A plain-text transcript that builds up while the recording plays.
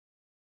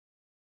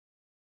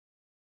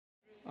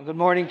Well, good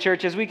morning,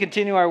 church. As we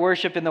continue our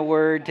worship in the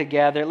Word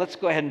together, let's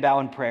go ahead and bow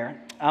in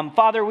prayer.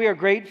 Father, we are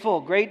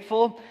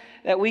grateful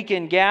that we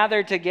can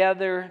gather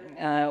together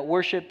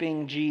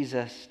worshiping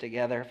Jesus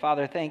together.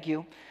 Father, thank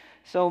you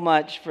so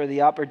much for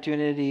the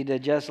opportunity to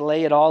just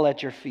lay it all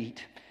at your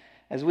feet.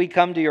 As we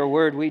come to your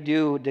Word, we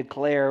do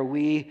declare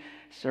we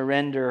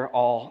surrender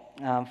all.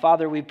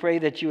 Father, we pray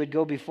that you would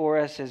go before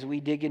us as we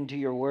dig into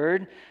your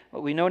Word.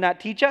 What we know not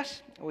teach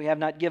us, what we have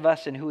not give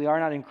us, and who we are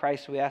not in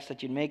Christ, we ask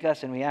that you'd make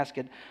us, and we ask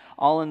it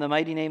all in the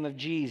mighty name of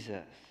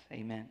Jesus.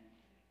 Amen.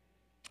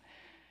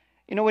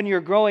 You know, when you're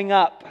growing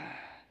up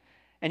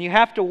and you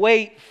have to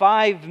wait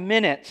 5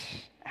 minutes,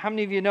 how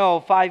many of you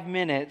know 5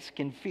 minutes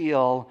can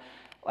feel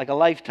like a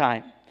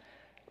lifetime?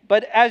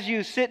 But as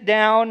you sit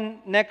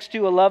down next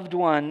to a loved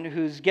one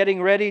who's getting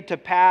ready to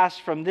pass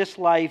from this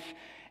life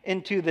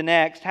into the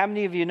next, how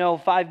many of you know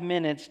 5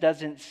 minutes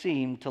doesn't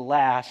seem to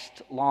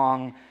last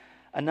long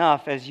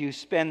enough as you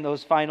spend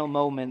those final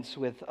moments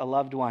with a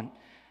loved one?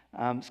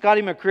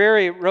 Scotty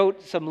McCreery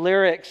wrote some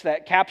lyrics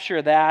that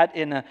capture that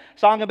in a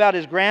song about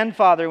his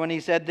grandfather when he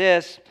said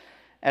this: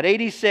 "At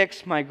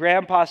 86, my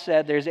grandpa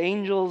said, 'There's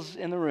angels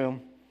in the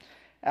room.'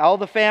 All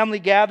the family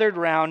gathered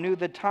round, knew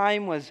the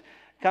time was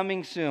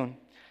coming soon.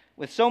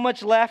 With so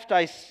much left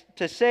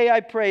to say,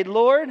 I prayed,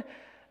 'Lord,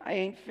 I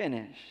ain't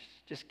finished.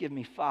 Just give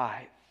me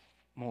 5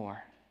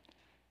 more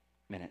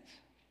minutes.'"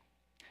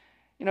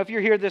 You know, if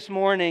you're here this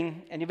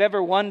morning and you've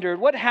ever wondered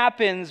what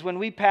happens when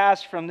we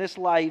pass from this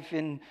life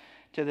into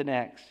the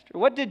next,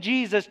 or what did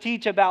Jesus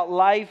teach about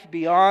life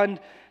beyond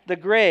the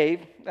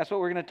grave, that's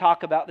what we're going to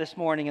talk about this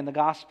morning in the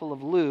Gospel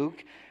of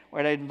Luke,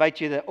 where I invite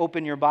you to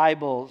open your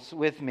Bibles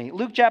with me.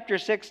 Luke chapter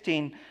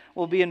 16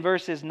 will be in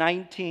verses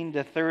 19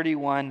 to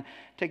 31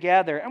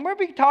 together. And we'll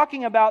be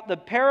talking about the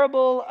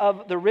parable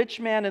of the Rich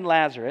Man and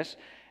Lazarus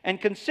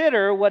and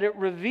consider what it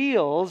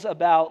reveals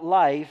about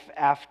life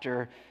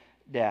after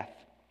death.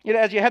 You know,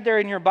 as you head there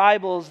in your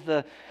Bibles,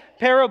 the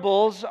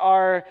parables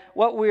are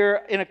what we're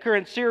in a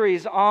current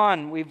series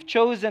on. We've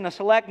chosen a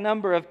select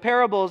number of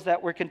parables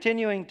that we're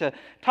continuing to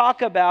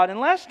talk about. And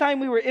last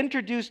time we were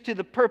introduced to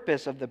the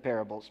purpose of the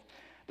parables.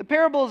 The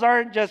parables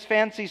aren't just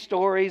fancy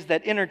stories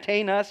that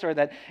entertain us or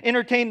that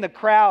entertain the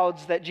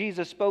crowds that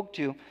Jesus spoke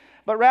to,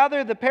 but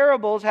rather the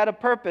parables had a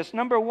purpose.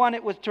 Number one,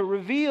 it was to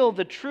reveal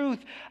the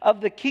truth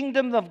of the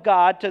kingdom of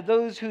God to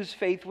those whose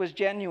faith was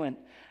genuine,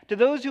 to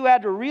those who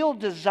had a real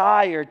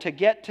desire to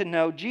get to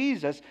know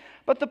Jesus.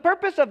 But the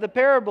purpose of the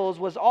parables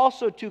was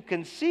also to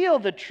conceal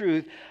the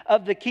truth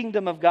of the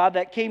kingdom of God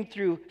that came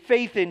through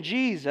faith in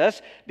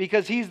Jesus,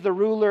 because He's the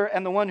ruler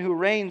and the one who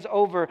reigns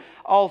over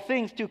all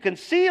things, to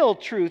conceal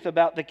truth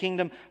about the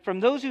kingdom from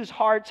those whose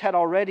hearts had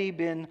already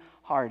been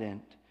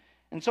hardened.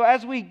 And so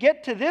as we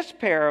get to this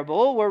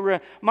parable, we're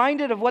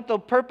reminded of what the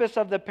purpose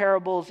of the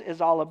parables is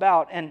all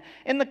about. And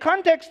in the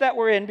context that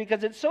we're in,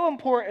 because it's so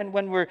important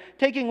when we're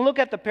taking a look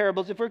at the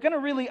parables, if we're going to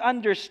really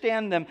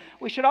understand them,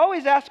 we should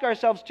always ask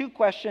ourselves 2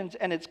 questions,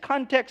 and it's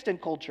context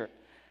and culture.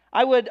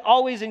 I would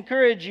always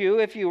encourage you,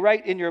 if you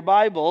write in your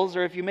Bibles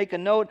or if you make a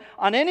note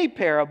on any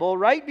parable,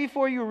 right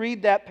before you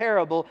read that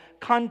parable,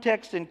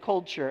 context and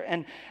culture.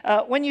 And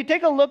when you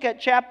take a look at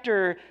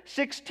chapter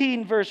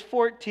 16, verse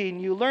 14,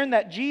 you learn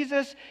that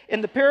Jesus, in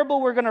the parable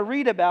we're going to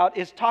read about,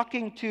 is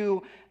talking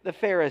to the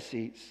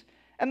Pharisees.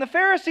 And the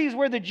Pharisees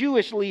were the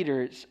Jewish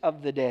leaders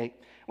of the day.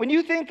 When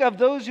you think of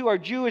those who are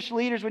Jewish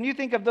leaders, when you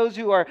think of those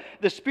who are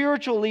the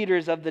spiritual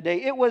leaders of the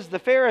day, it was the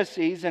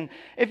Pharisees. And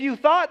if you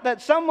thought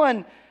that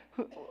someone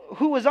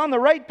who was on the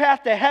right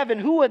path to heaven,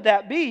 who would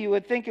that be? You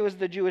would think it was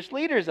the Jewish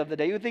leaders of the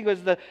day. You would think it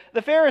was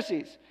the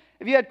Pharisees.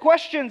 If you had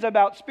questions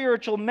about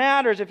spiritual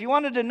matters, if you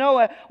wanted to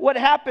know what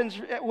happens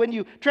when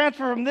you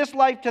transfer from this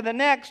life to the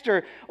next,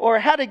 or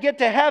how to get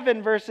to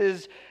heaven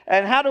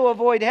and how to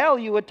avoid hell,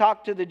 you would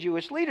talk to the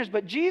Jewish leaders.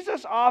 But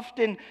Jesus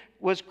often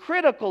was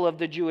critical of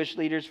the Jewish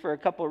leaders for a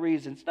couple of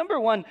reasons. Number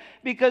one,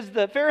 because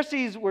the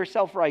Pharisees were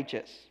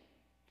self-righteous.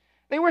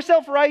 They were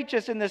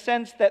self-righteous in the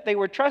sense that they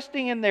were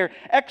trusting in their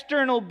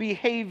external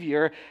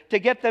behavior to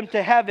get them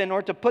to heaven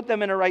or to put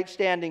them in a right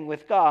standing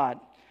with God.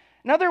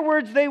 In other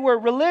words, they were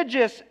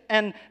religious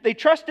and they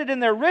trusted in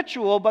their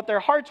ritual, but their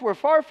hearts were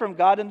far from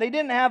God and they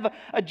didn't have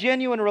a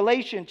genuine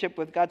relationship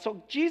with God.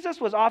 So Jesus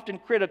was often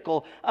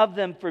critical of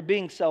them for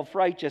being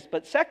self-righteous.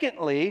 But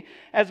secondly,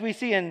 as we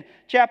see in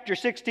chapter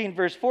 16,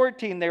 verse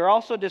 14, they are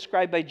also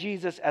described by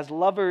Jesus as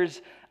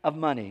lovers of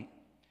money.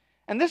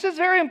 And this is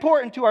very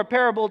important to our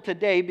parable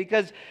today,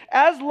 because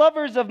as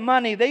lovers of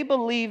money, they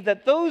believed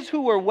that those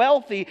who were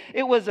wealthy,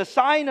 it was a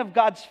sign of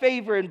God's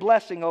favor and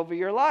blessing over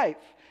your life.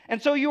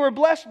 And so you were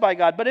blessed by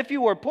God. But if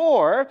you were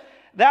poor,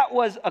 that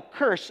was a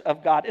curse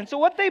of God. And so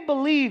what they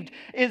believed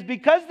is,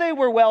 because they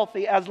were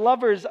wealthy as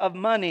lovers of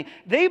money,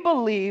 they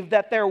believed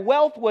that their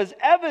wealth was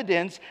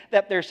evidence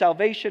that their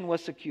salvation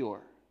was secure.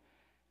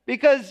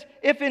 Because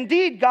if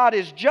indeed God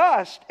is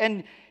just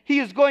and He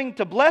is going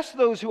to bless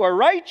those who are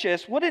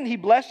righteous, wouldn't He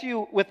bless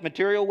you with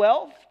material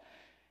wealth?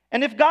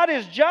 And if God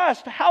is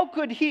just, how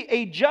could He,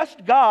 a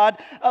just God,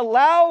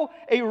 allow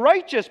a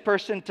righteous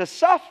person to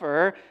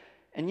suffer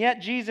And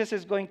yet Jesus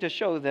is going to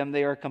show them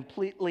they are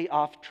completely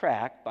off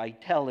track by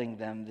telling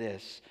them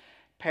this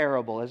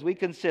parable as we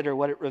consider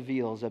what it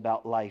reveals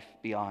about life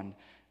beyond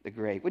the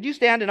grave. Would you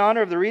stand in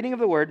honor of the reading of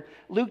the word?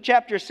 Luke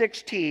chapter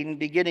 16,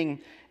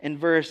 beginning in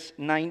verse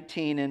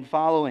 19 and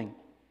following.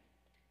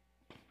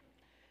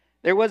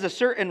 There was a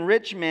certain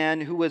rich man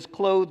who was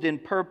clothed in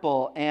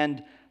purple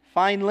and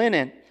fine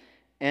linen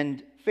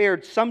and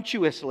fared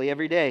sumptuously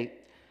every day.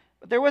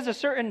 But there was a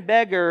certain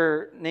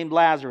beggar named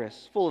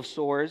Lazarus, full of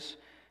sores,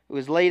 who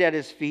was laid at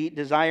his feet,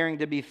 desiring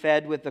to be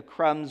fed with the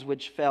crumbs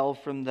which fell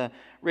from the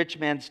rich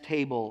man's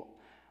table.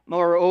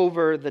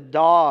 Moreover, the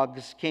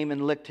dogs came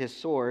and licked his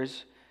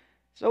sores.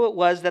 So it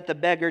was that the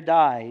beggar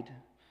died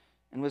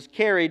and was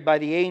carried by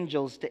the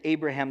angels to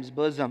Abraham's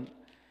bosom.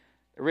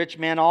 The rich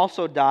man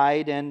also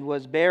died and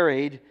was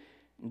buried.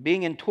 And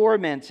being in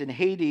torments in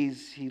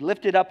Hades, he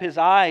lifted up his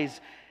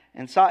eyes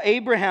and saw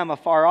Abraham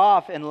afar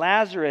off and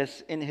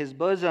Lazarus in his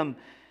bosom.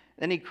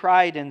 Then he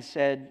cried and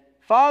said,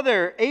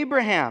 Father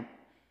Abraham,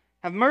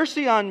 have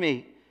mercy on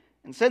me,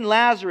 and send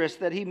Lazarus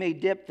that he may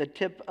dip the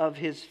tip of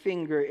his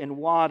finger in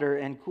water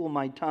and cool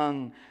my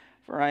tongue,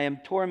 for I am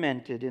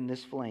tormented in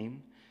this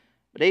flame.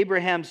 But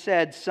Abraham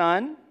said,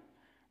 Son,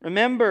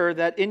 remember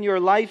that in your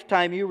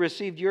lifetime you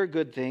received your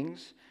good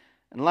things,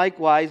 and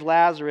likewise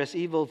Lazarus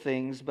evil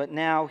things, but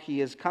now he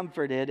is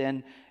comforted,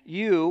 and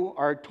you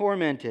are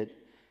tormented.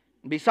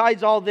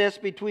 Besides all this,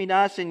 between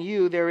us and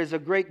you there is a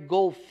great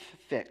gulf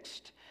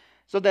fixed,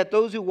 so that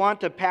those who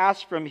want to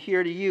pass from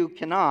here to you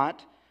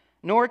cannot,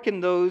 nor can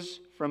those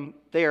from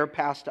there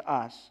pass to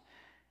us.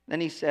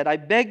 Then he said, I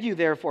beg you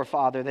therefore,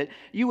 Father, that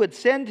you would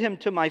send him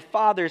to my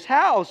father's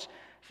house,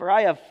 for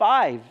I have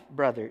 5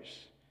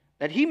 brothers,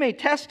 that he may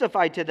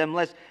testify to them,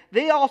 lest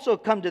they also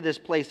come to this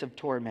place of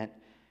torment.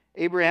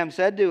 Abraham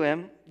said to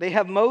him, They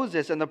have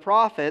Moses and the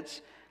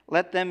prophets,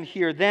 let them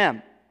hear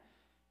them.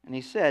 And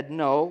he said,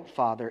 No,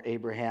 Father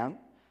Abraham,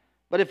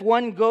 but if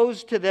one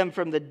goes to them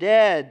from the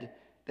dead,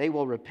 they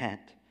will repent.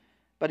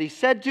 But he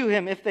said to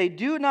him, If they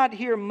do not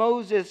hear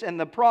Moses and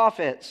the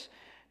prophets,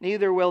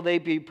 neither will they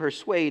be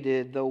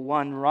persuaded, though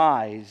one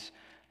rise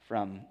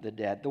from the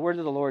dead. The word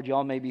of the Lord. You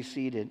all may be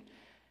seated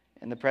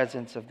in the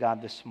presence of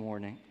God this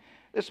morning.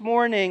 This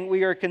morning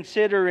we are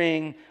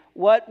considering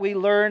what we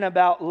learn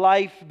about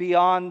life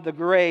beyond the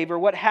grave, or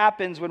what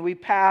happens when we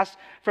pass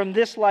from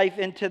this life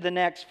into the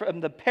next, from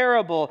the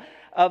parable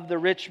of the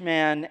rich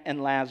man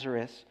and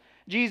Lazarus.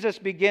 Jesus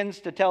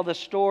begins to tell the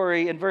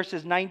story in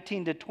verses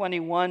 19 to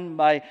 21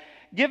 by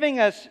giving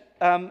us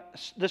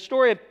the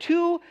story of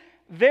 2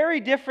 very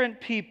different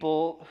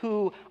people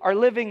who are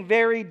living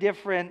very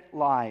different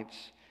lives.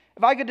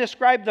 If I could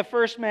describe the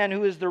first man,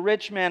 who is the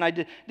rich man,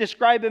 I'd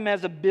describe him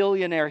as a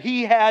billionaire.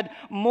 He had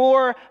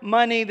more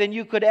money than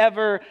you could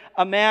ever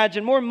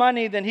imagine, more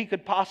money than he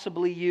could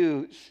possibly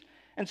use.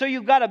 And so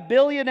you've got a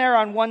billionaire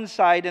on one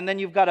side, and then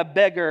you've got a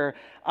beggar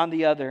on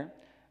the other.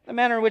 The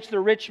manner in which the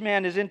rich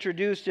man is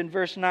introduced in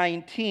verse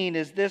 19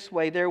 is this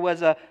way. There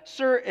was a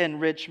certain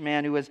rich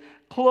man who was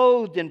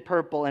clothed in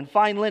purple and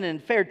fine linen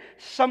and fared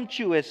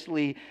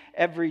sumptuously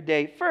every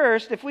day.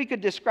 First, if we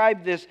could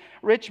describe this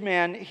rich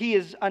man, he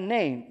is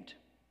unnamed.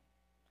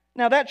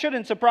 Now that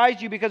shouldn't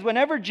surprise you, because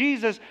whenever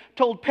Jesus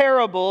told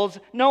parables,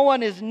 no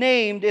one is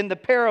named in the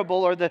parable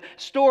or the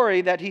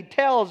story that he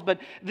tells. But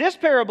this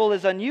parable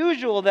is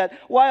unusual, that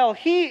while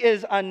he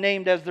is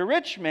unnamed as the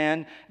rich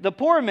man, the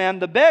poor man,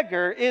 the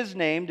beggar, is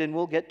named, and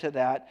we'll get to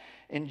that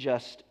in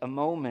just a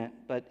moment.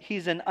 But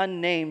he's an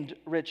unnamed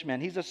rich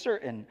man. He's a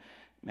certain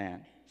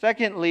man.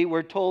 Secondly,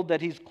 we're told that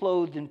he's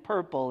clothed in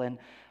purple and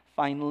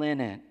fine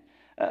linen.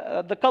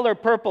 The color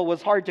purple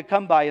was hard to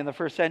come by in the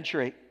first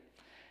century.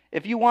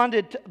 If you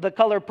wanted the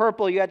color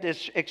purple, you had to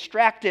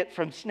extract it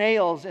from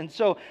snails. And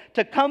so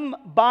to come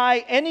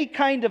by any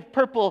kind of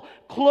purple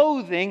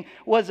clothing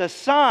was a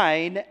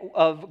sign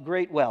of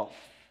great wealth.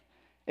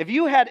 If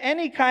you had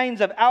any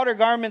kinds of outer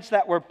garments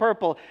that were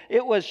purple,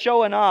 it was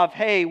showing off,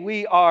 hey,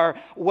 we are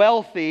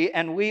wealthy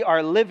and we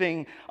are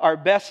living our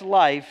best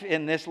life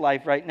in this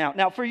life right now.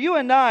 Now, for you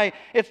and I,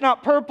 it's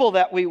not purple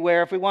that we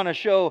wear if we want to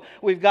show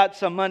we've got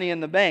some money in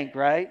the bank,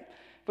 right?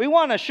 If we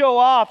want to show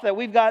off that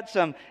we've got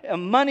some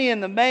money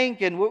in the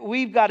bank and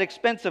we've got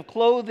expensive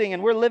clothing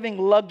and we're living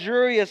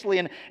luxuriously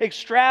and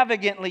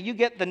extravagantly, you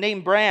get the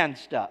name brand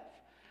stuff.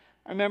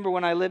 I remember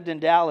when I lived in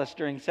Dallas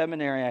during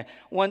seminary, I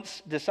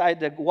once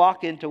decided to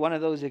walk into one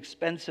of those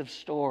expensive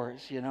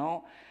stores, you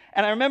know.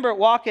 And I remember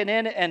walking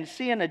in and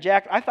seeing a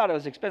jacket. I thought it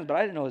was expensive, but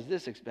I didn't know it was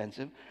this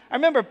expensive. I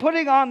remember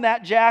putting on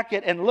that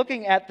jacket and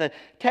looking at the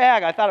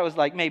tag. I thought it was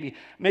like maybe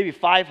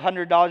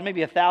 $500,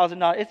 maybe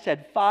 $1,000. It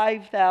said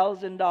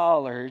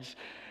 $5,000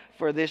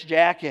 for this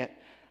jacket.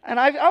 And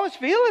I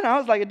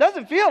was like, it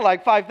doesn't feel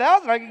like $5,000.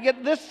 I could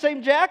get this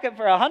same jacket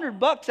for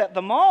 $100 at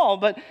the mall.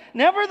 But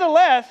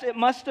nevertheless, it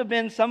must have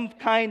been some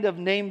kind of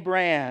name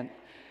brand.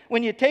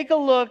 When you take a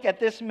look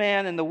at this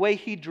man and the way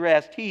he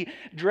dressed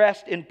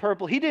in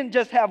purple. He didn't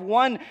just have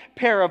one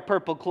pair of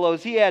purple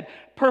clothes. He had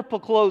purple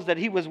clothes that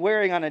he was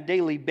wearing on a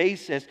daily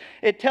basis.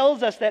 It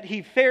tells us that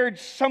he fared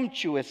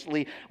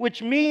sumptuously,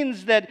 which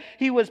means that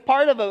he was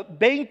part of a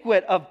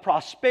banquet of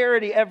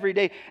prosperity every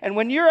day. And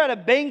when you're at a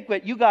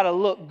banquet, you got to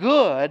look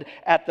good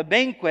at the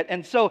banquet.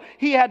 And so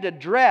he had to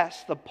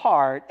dress the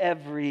part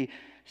every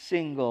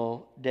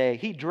single day.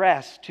 He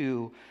dressed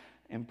to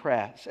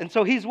impress. And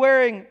so he's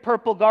wearing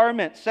purple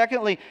garments.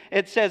 Secondly,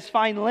 it says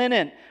fine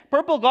linen.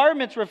 Purple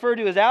garments refer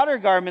to his outer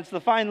garments. The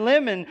fine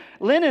linen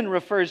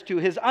refers to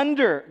his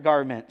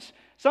undergarments.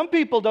 Some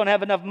people don't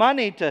have enough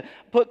money to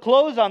put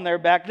clothes on their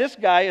back. This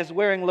guy is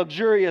wearing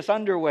luxurious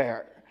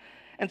underwear.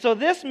 And so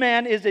this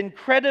man is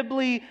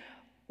incredibly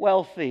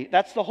wealthy.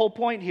 That's the whole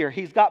point here.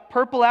 He's got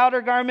purple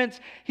outer garments.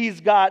 He's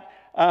got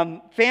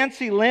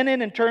fancy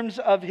linen in terms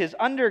of his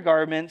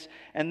undergarments.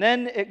 And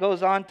then it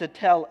goes on to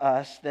tell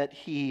us that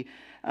he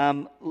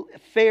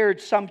fared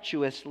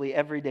sumptuously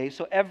every day.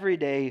 So every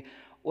day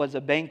was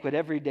a banquet.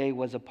 Every day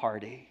was a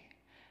party.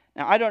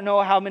 Now, I don't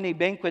know how many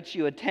banquets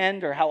you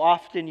attend or how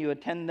often you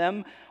attend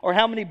them or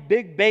how many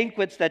big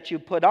banquets that you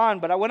put on.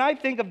 But when I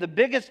think of the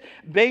biggest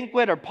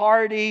banquet or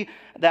party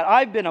that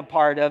I've been a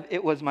part of,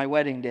 it was my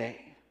wedding day.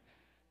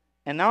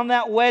 And on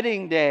that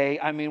wedding day,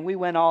 we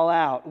went all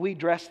out. We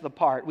dressed the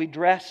part. We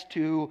dressed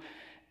to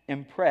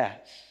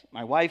impress.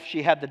 My wife,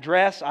 she had the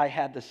dress. I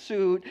had the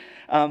suit.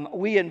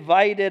 We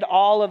invited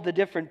all of the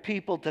different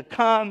people to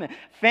come,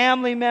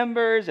 family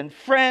members and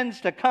friends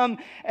to come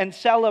and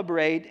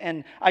celebrate.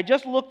 And I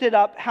just looked it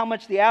up, how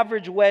much the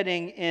average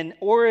wedding in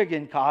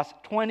Oregon costs,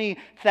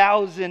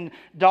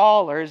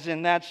 $20,000.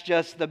 And that's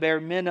just the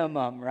bare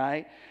minimum,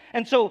 right?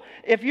 And so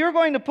if you're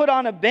going to put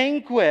on a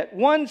banquet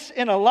once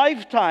in a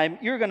lifetime,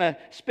 you're going to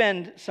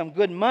spend some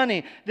good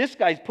money. This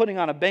guy's putting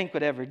on a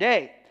banquet every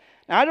day.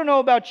 Now, I don't know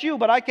about you,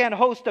 but I can't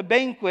host a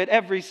banquet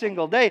every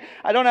single day.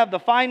 I don't have the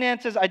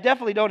finances. I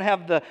definitely don't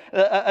have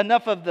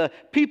enough of the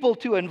people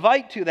to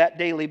invite to that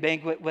daily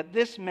banquet. But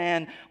this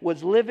man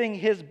was living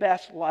his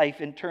best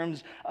life in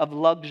terms of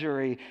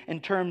luxury,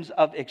 in terms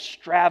of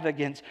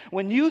extravagance.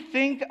 When you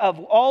think of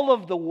all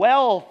of the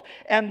wealth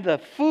and the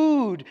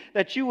food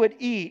that you would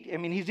eat,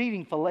 he's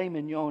eating filet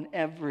mignon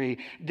every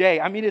day.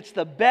 It's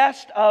the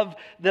best of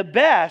the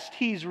best.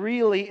 He's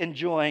really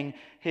enjoying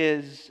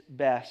his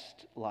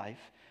best life.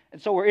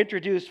 And so we're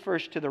introduced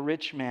first to the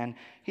rich man.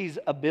 He's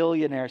a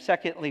billionaire.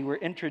 Secondly, we're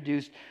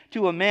introduced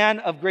to a man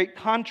of great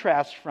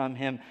contrast from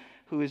him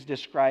who is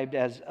described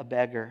as a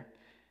beggar.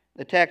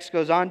 The text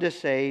goes on to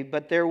say,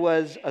 but there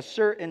was a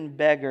certain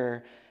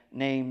beggar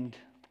named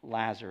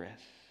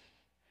Lazarus.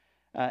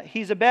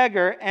 He's a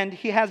beggar and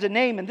he has a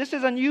name. And this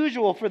is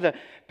unusual for the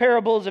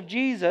parables of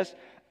Jesus.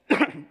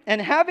 And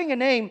having a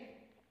name,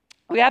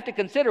 we have to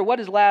consider, what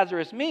does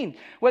Lazarus mean?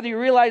 Whether you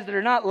realize it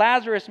or not,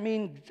 Lazarus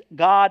means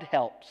God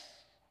helps.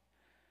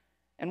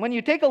 And when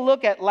you take a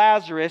look at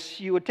Lazarus,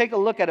 you would take a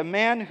look at a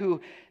man who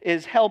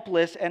is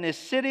helpless and is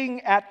sitting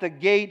at the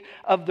gate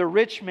of the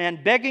rich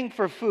man begging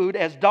for food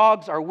as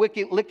dogs are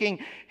licking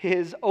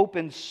his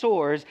open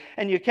sores.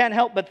 And you can't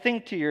help but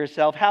think to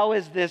yourself, how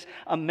is this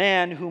a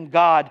man whom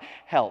God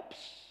helps?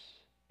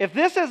 If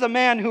this is a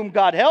man whom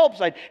God helps,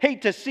 I'd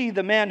hate to see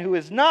the man who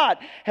is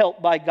not helped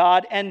by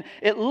God. And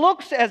it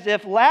looks as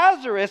if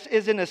Lazarus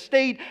is in a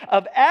state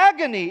of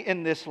agony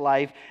in this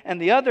life, and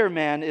the other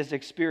man is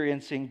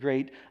experiencing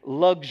great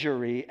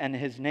luxury, and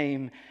his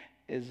name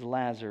is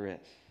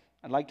Lazarus.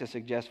 I'd like to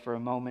suggest for a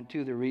moment,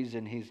 too, the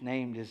reason he's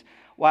named is,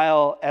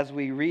 while as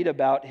we read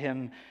about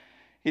him,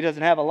 he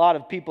doesn't have a lot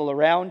of people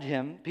around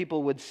him.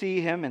 People would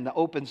see him in the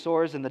open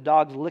sores and the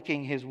dogs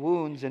licking his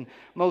wounds, and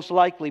most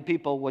likely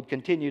people would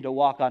continue to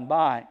walk on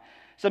by.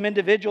 Some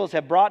individuals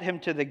have brought him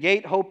to the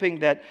gate, hoping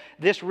that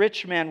this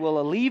rich man will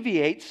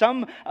alleviate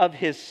some of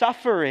his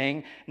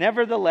suffering.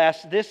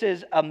 Nevertheless, this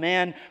is a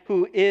man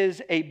who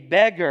is a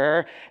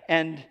beggar,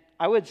 and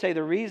I would say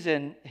the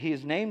reason he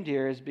is named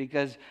here is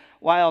because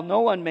while no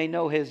one may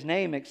know his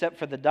name except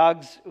for the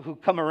dogs who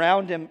come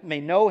around him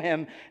may know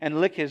him and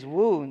lick his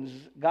wounds,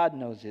 God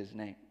knows his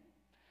name.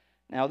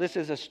 Now, this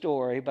is a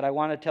story, but I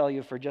want to tell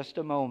you for just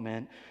a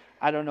moment,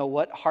 I don't know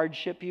what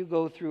hardship you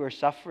go through or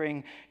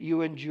suffering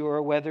you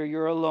endure, whether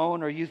you're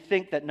alone or you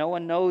think that no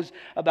one knows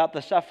about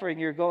the suffering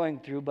you're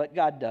going through, but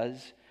God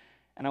does.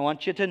 And I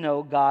want you to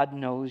know God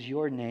knows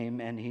your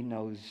name and He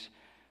knows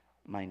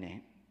my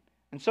name.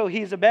 And so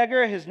he's a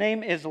beggar. His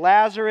name is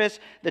Lazarus.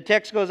 The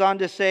text goes on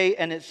to say,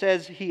 and it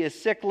says he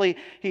is sickly.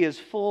 He is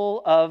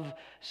full of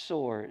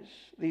sores.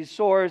 These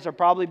sores are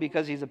probably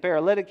because he's a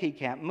paralytic. He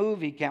can't move.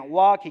 He can't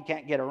walk. He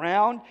can't get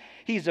around.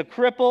 He's a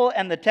cripple.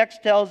 And the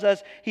text tells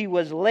us he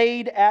was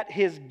laid at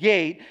his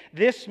gate.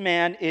 This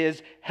man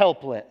is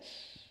helpless.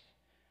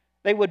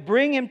 They would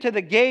bring him to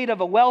the gate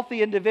of a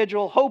wealthy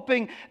individual,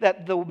 hoping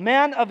that the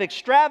man of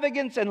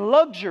extravagance and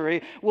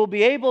luxury will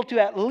be able to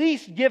at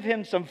least give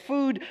him some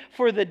food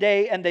for the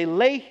day, and they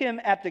lay him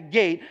at the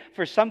gate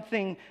for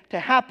something to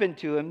happen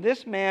to him.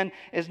 This man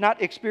is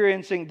not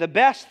experiencing the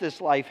best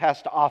this life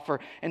has to offer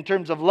in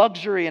terms of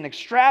luxury and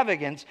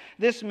extravagance.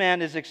 This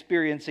man is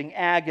experiencing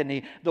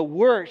agony, the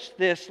worst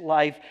this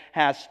life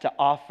has to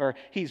offer.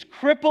 He's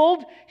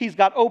crippled, he's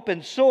got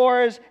open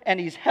sores,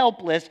 and he's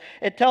helpless.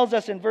 It tells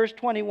us in verse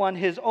 21,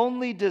 his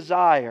only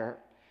desire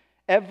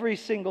every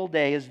single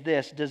day is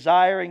this,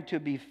 desiring to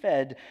be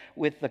fed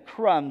with the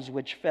crumbs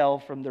which fell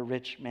from the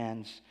rich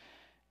man's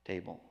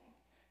table.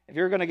 If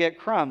you're going to get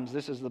crumbs,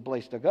 this is the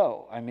place to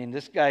go. I mean,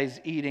 this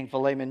guy's eating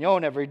filet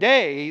mignon every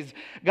day. He's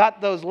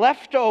got those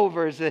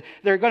leftovers.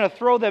 They're going to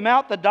throw them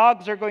out. The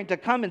dogs are going to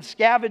come and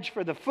scavenge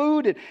for the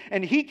food,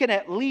 and he can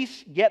at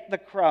least get the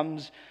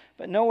crumbs.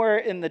 But nowhere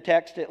in the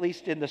text, at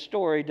least in the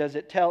story, does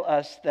it tell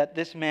us that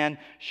this man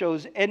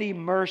shows any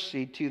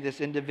mercy to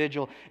this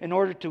individual in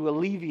order to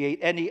alleviate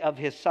any of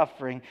his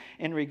suffering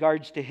in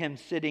regards to him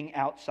sitting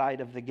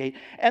outside of the gate.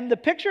 And the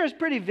picture is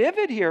pretty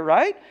vivid here,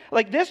 right?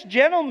 Like this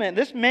gentleman,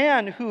 this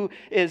man who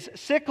is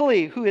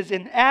sickly, who is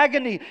in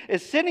agony,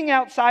 is sitting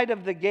outside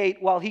of the gate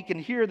while he can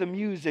hear the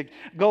music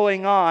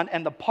going on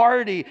and the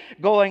party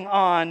going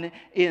on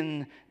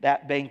in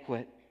that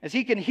banquet. As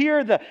he can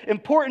hear the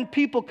important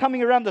people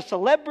coming around, the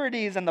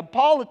celebrities and the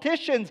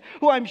politicians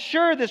who I'm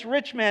sure this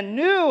rich man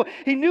knew.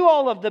 He knew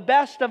all of the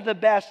best of the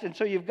best. And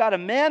so you've got a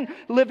man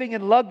living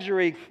in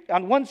luxury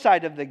on one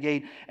side of the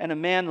gate and a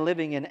man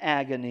living in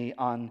agony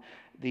on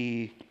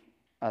the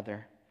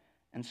other.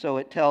 And so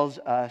it tells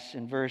us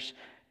in verse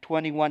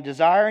 21,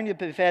 desiring to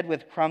be fed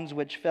with crumbs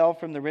which fell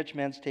from the rich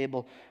man's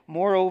table.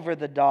 Moreover,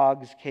 the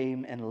dogs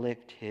came and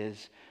licked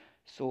his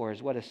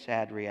sores. What a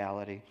sad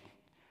reality.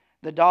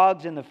 The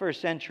dogs in the first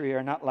century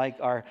are not like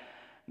our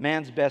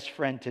man's best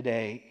friend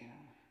today,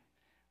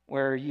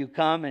 where you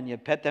come and you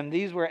pet them.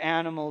 These were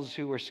animals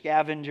who were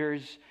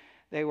scavengers.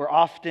 They were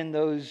often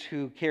those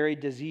who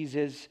carried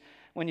diseases.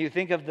 When you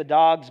think of the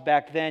dogs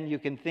back then, you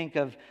can think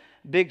of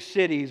big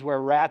cities where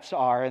rats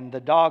are, and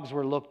the dogs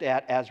were looked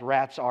at as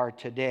rats are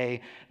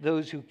today.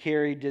 Those who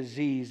carry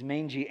disease,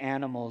 mangy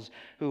animals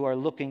who are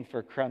looking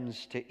for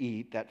crumbs to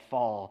eat that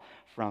fall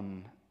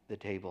from the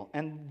table.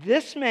 And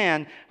this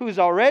man, who's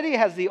already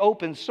has the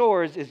open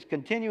sores, is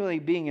continually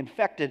being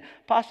infected,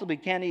 possibly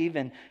can't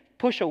even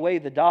push away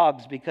the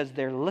dogs because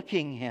they're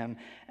licking him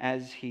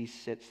as he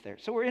sits there.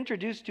 So we're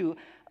introduced to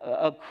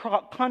a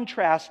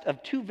contrast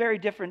of two very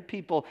different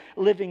people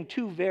living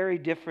two very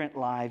different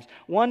lives.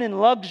 One in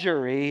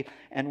luxury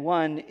and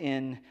one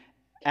in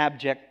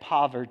abject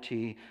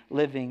poverty,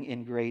 living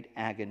in great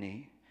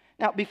agony.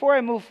 Now, before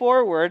I move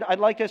forward, I'd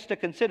like us to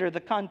consider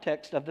the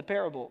context of the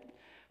parable.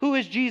 Who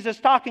is Jesus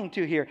talking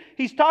to here?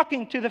 He's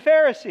talking to the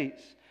Pharisees.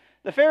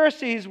 The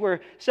Pharisees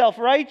were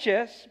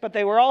self-righteous, but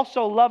they were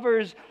also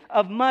lovers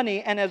of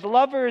money. And as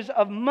lovers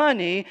of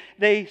money,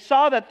 they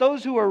saw that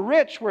those who were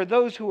rich were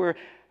those who were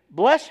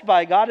blessed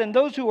by God, and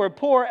those who were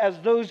poor as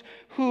those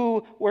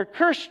who were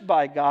cursed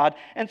by God.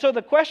 And so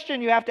the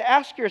question you have to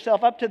ask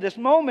yourself up to this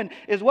moment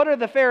is, what are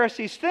the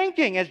Pharisees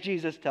thinking as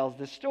Jesus tells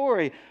this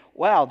story?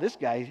 Wow, this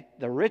guy,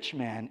 the rich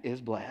man,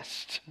 is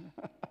blessed.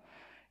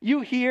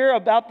 You hear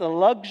about the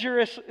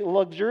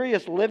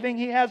luxurious living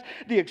he has,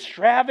 the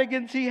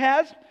extravagance he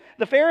has.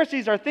 The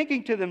Pharisees are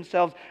thinking to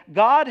themselves,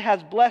 God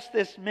has blessed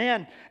this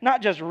man,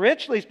 not just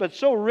richly, but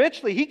so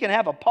richly he can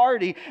have a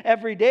party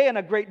every day and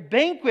a great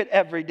banquet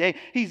every day.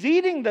 He's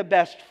eating the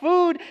best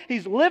food.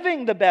 He's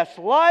living the best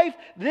life.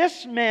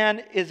 This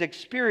man is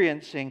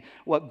experiencing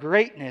what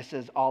greatness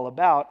is all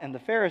about. And the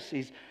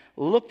Pharisees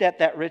looked at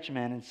that rich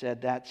man and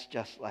said, that's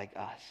just like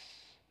us.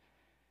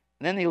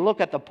 And then they look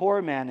at the poor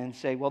man and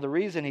say, well, the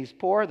reason he's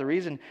poor, the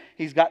reason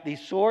he's got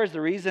these sores, the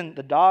reason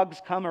the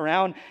dogs come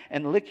around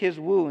and lick his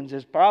wounds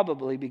is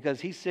probably because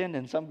he sinned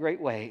in some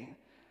great way.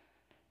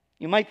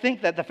 You might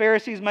think that the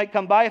Pharisees might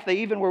come by if they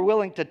even were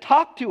willing to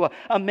talk to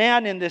a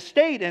man in this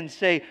state and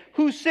say,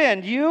 who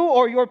sinned, you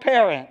or your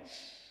parents?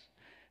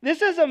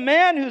 This is a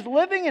man who's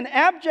living in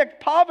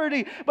abject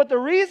poverty, but the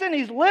reason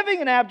he's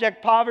living in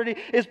abject poverty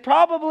is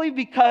probably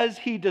because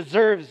he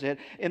deserves it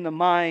in the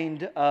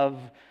mind of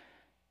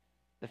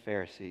the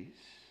Pharisees.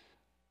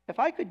 If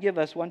I could give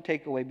us one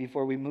takeaway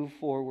before we move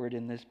forward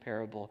in this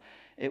parable,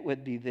 it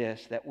would be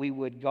this, that we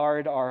would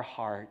guard our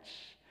hearts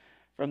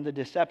from the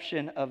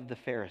deception of the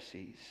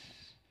Pharisees,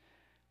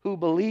 who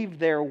believed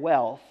their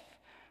wealth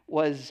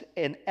was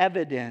an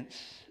evidence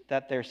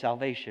that their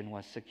salvation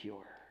was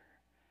secure.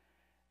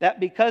 That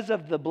because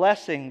of the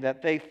blessing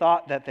that they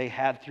thought that they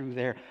had through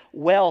their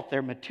wealth,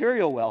 their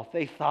material wealth,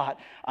 they thought,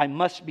 I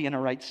must be in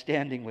a right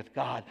standing with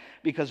God.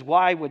 Because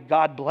why would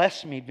God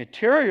bless me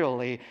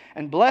materially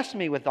and bless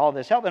me with all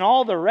this health and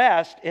all the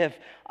rest if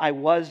I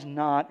was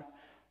not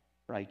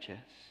righteous?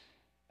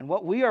 And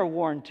what we are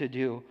warned to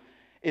do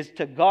is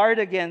to guard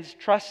against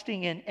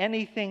trusting in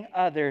anything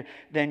other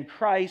than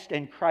Christ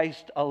and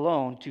Christ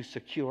alone to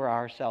secure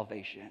our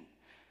salvation.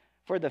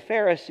 For the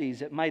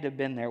Pharisees, it might have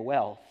been their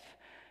wealth.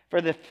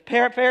 For the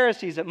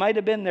Pharisees, it might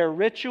have been their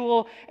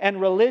ritual and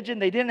religion.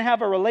 They didn't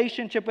have a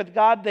relationship with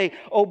God. They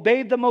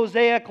obeyed the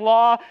Mosaic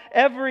law.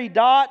 Every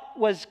dot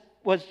was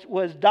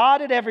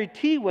dotted, every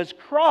T was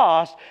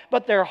crossed,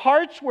 but their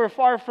hearts were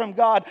far from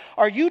God.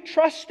 Are you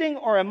trusting,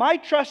 or am I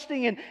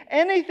trusting in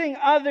anything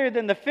other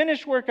than the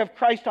finished work of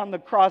Christ on the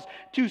cross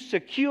to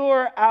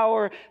secure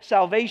our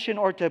salvation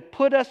or to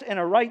put us in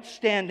a right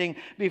standing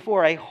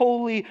before a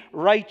holy,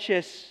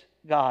 righteous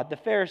God? The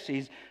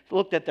Pharisees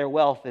looked at their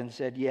wealth and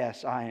said,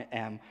 yes, I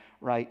am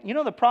right. You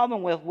know, the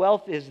problem with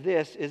wealth is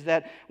this, is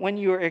that when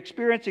you're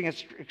experiencing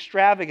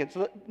extravagance,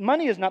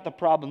 money is not the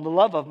problem, the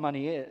love of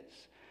money is.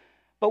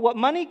 But what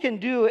money can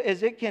do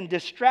is it can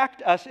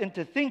distract us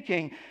into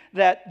thinking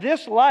that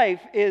this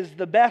life is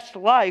the best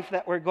life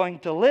that we're going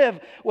to live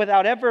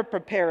without ever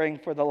preparing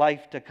for the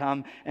life to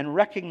come and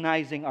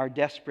recognizing our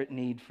desperate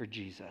need for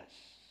Jesus.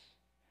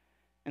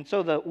 And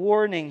so the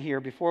warning here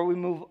before we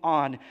move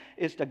on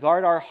is to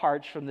guard our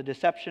hearts from the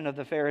deception of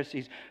the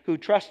Pharisees who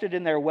trusted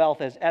in their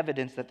wealth as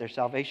evidence that their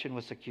salvation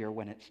was secure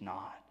when it's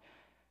not.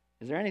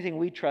 Is there anything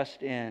we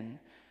trust in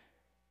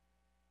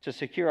to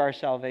secure our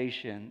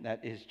salvation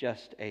that is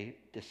just a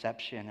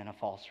deception and a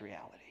false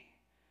reality?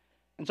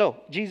 And so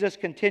Jesus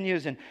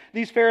continues, and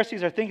these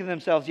Pharisees are thinking to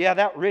themselves, yeah,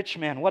 that rich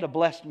man, what a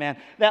blessed man.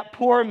 That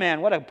poor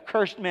man, what a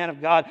cursed man of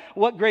God.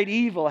 What great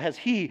evil has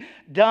he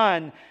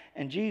done?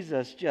 And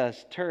Jesus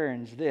just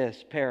turns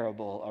this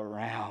parable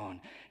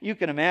around. You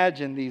can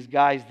imagine these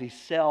guys, these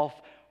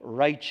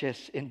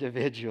self-righteous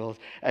individuals,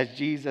 as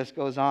Jesus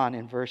goes on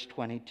in verse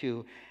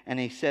 22, and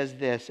he says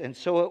this, and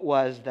so it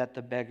was that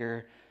the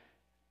beggar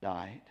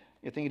died.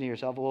 You're thinking to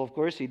yourself, well, of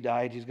course he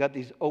died. He's got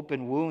these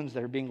open wounds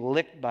that are being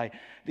licked by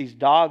these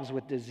dogs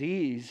with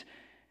disease.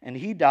 And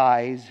he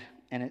dies,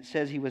 and it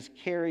says he was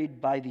carried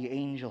by the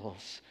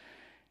angels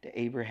to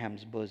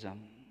Abraham's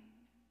bosom.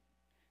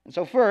 And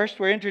so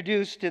first, we're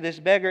introduced to this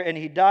beggar, and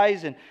he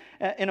dies. And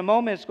in a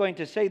moment, it's going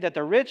to say that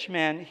the rich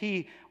man,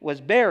 he was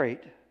buried.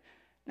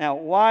 Now,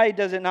 why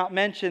does it not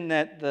mention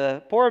that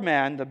the poor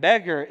man, the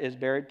beggar, is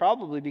buried?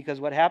 Probably because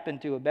what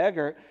happened to a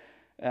beggar,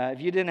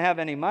 if you didn't have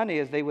any money,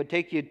 is they would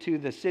take you to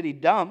the city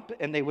dump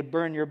and they would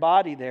burn your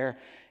body there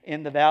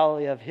in the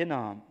valley of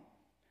Hinnom.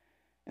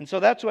 And so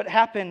that's what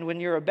happened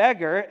when you're a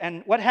beggar.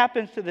 And what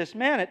happens to this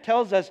man? It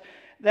tells us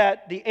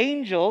that the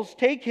angels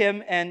take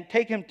him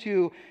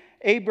to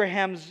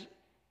Abraham's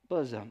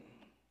bosom.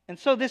 And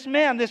so this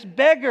man, this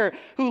beggar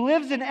who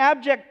lives in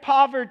abject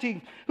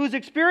poverty, who's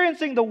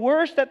experiencing the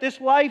worst that this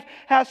life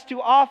has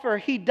to offer,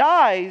 he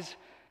dies.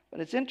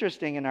 But it's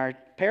interesting, in our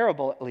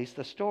parable, at least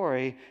the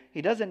story,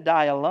 he doesn't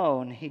die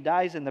alone. He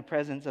dies in the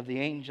presence of the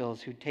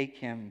angels who take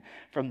him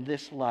from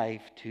this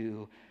life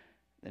to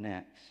the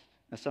next.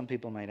 Now, some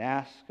people might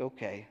ask,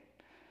 okay,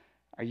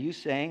 are you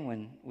saying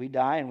when we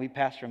die and we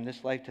pass from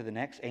this life to the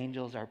next,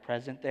 angels are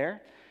present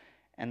there?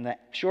 And the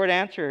short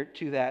answer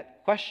to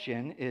that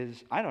question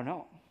is, I don't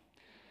know.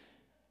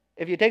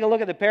 If you take a look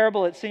at the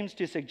parable, it seems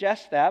to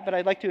suggest that, but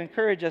I'd like to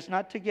encourage us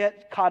not to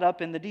get caught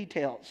up in the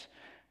details.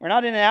 We're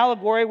not in an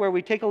allegory where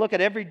we take a look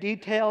at every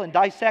detail and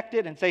dissect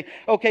it and say,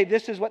 okay,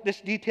 this is what this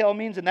detail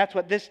means and that's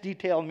what this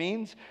detail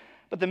means.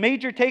 But the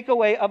major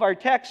takeaway of our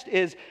text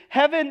is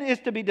heaven is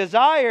to be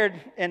desired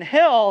and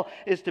hell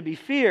is to be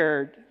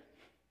feared.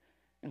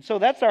 And so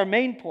that's our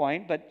main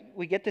point, but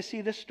we get to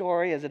see the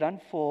story as it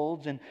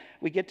unfolds, and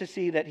we get to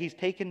see that he's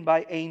taken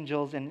by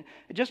angels, and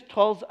it just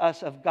tells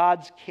us of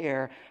God's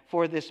care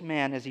for this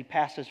man as he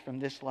passes from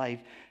this life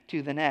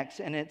to the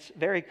next. And it's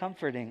very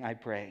comforting, I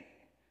pray.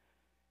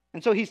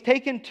 And so he's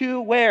taken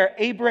to where?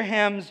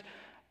 Abraham's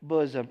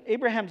bosom.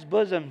 Abraham's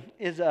bosom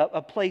is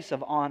a place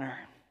of honor.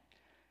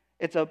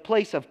 It's a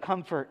place of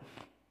comfort.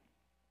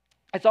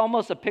 It's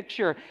almost a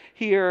picture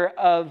here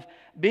of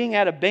being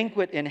at a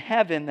banquet in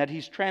heaven that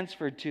he's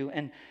transferred to.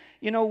 And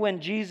you know,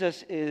 when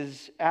Jesus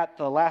is at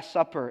the Last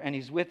Supper and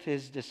he's with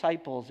his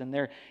disciples and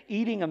they're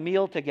eating a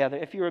meal together,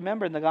 if you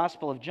remember in the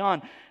Gospel of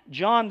John,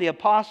 John the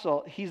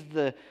apostle,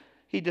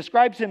 he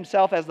describes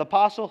himself as the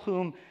apostle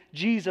whom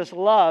Jesus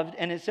loved,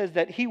 and it says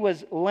that he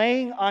was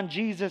laying on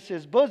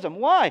Jesus' bosom.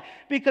 Why?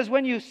 Because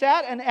when you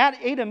sat and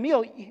ate a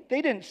meal,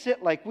 they didn't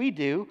sit like we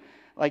do,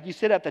 like you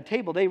sit at the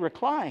table. They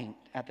reclined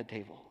at the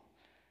table.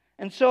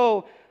 And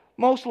so,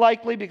 most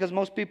likely, because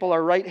most people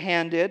are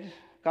right-handed,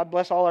 God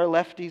bless all our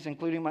lefties,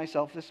 including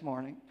myself this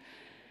morning.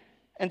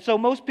 And so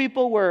most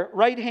people were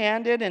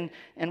right-handed,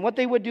 and what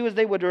they would do is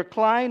they would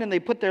recline and they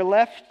put their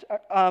left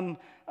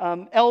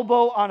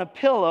elbow on a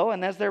pillow,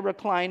 and as they're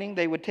reclining,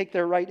 they would take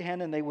their right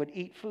hand and they would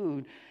eat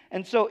food.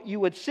 And so you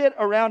would sit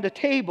around a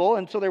table,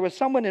 and so there was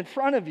someone in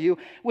front of you,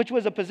 which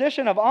was a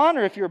position of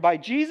honor if you're by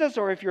Jesus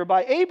or if you're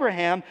by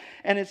Abraham.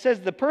 And it says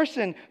the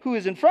person who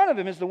is in front of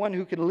him is the one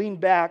who can lean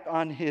back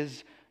on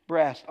his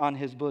breast, on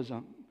his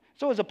bosom.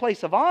 So it was a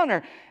place of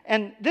honor.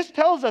 And this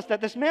tells us that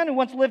this man who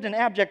once lived in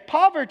abject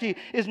poverty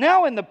is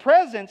now in the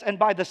presence and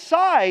by the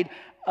side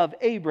of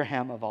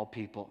Abraham of all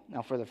people.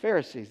 Now for the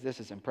Pharisees, this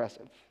is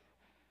impressive.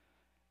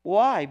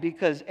 Why?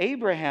 Because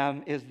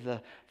Abraham is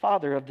the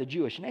father of the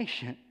Jewish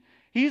nation.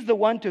 He's the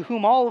one to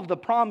whom all of the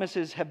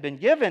promises have been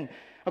given.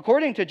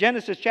 According to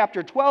Genesis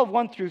chapter 12,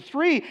 1 through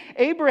 3,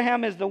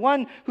 Abraham is the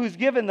one who's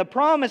given the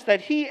promise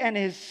that he and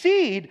his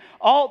seed,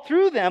 all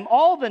through them,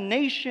 all the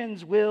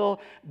nations will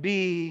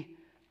be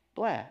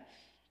blessed.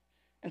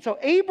 And so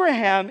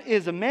Abraham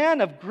is a man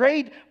of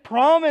great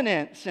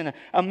prominence and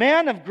a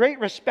man of great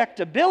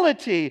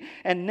respectability.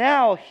 And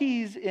now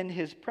he's in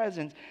his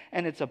presence.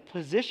 And it's a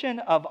position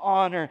of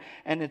honor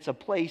and it's a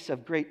place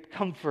of great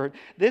comfort.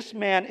 This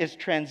man is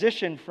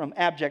transitioned from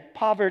abject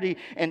poverty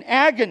and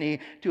agony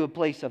to a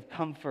place of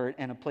comfort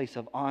and a place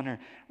of honor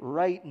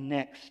right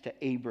next to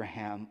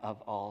Abraham of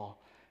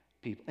all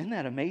people. Isn't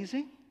that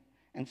amazing?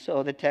 And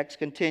so the text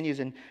continues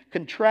and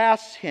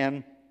contrasts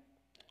him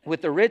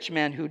with the rich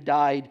man who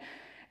died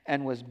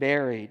and was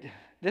buried.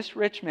 This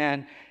rich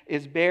man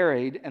is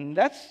buried, and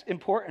that's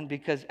important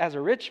because as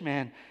a rich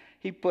man,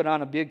 he put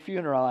on a big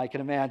funeral, I can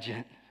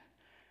imagine.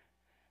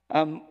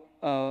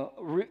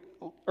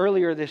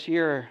 Earlier this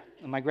year,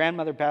 my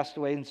grandmother passed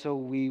away, and so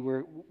we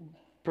were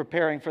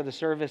preparing for the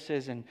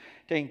services and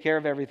taking care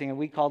of everything, and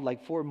we called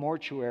like 4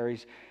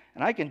 mortuaries.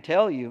 And I can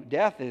tell you,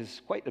 death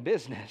is quite the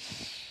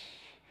business.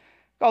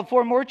 Called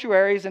 4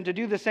 mortuaries, and to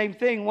do the same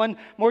thing, one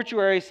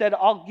mortuary said,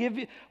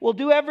 we'll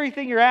do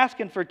everything you're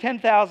asking for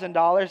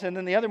 $10,000, and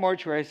then the other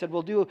mortuary said,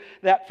 we'll do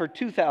that for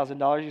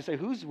 $2,000. You say,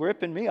 who's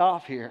ripping me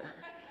off here?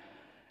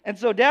 And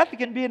so death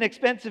can be an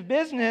expensive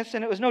business,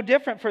 and it was no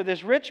different for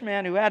this rich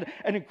man who had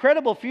an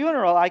incredible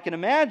funeral, I can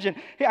imagine.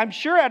 Hey, I'm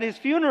sure at his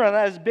funeral and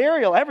at his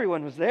burial,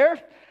 everyone was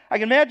there. I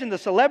can imagine the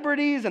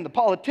celebrities and the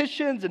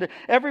politicians and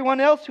everyone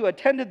else who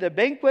attended the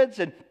banquets,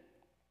 and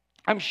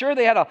I'm sure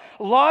they had a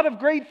lot of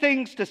great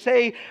things to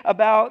say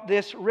about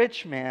this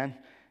rich man.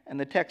 And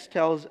the text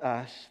tells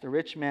us the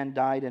rich man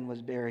died and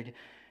was buried.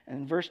 And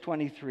in verse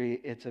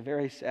 23, it's a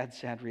very sad,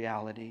 sad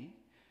reality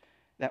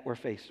that we're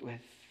faced with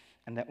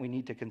and that we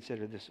need to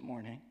consider this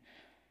morning.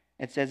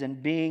 It says,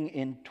 "and being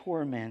in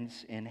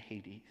torments in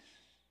Hades."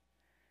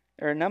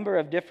 There are a number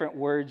of different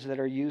words that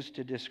are used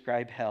to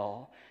describe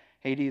hell.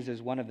 Hades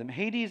is one of them.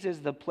 Hades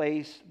is the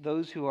place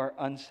those who are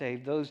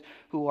unsaved, those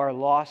who are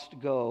lost,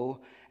 go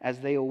as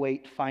they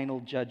await final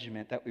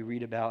judgment that we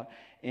read about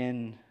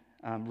in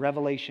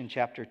Revelation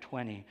chapter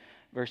 20,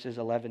 verses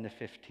 11 to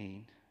 15.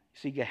 You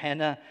see,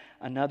 Gehenna,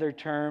 another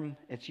term,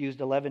 it's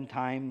used 11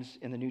 times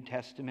in the New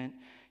Testament.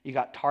 You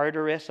got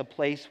Tartarus, a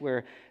place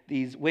where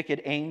these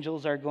wicked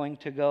angels are going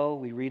to go.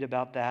 We read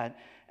about that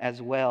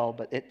as well.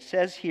 But it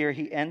says here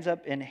he ends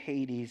up in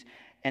Hades,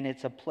 and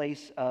it's a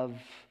place of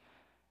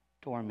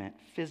torment,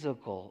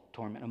 physical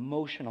torment,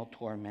 emotional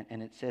torment.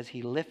 And it says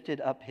he lifted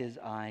up his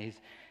eyes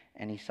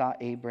and he saw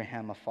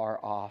Abraham afar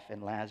off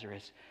and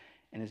Lazarus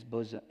in his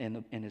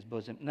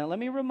bosom. Now let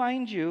me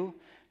remind you,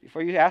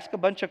 before you ask a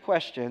bunch of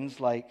questions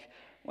like,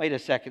 wait a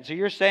second, so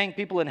you're saying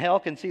people in hell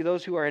can see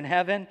those who are in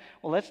heaven?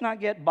 Well, let's not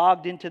get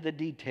bogged into the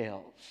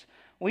details.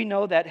 We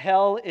know that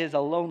hell is a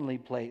lonely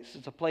place.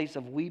 It's a place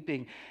of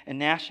weeping and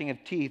gnashing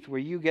of teeth where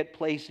you get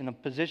placed in a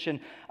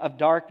position of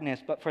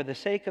darkness. But for the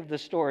sake of the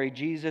story,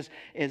 Jesus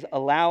is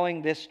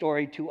allowing this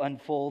story to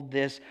unfold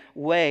this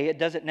way. It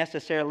doesn't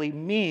necessarily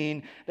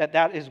mean that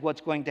that is what's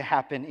going to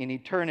happen in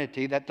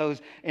eternity, that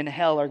those in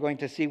hell are going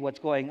to see what's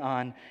going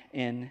on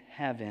in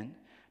heaven.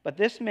 But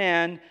this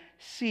man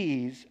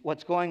sees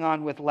what's going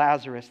on with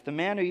Lazarus, the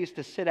man who used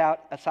to sit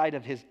outside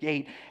of his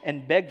gate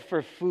and beg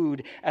for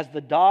food as the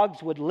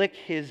dogs would lick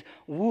his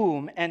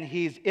womb, and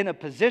he's in a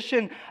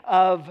position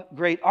of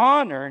great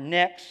honor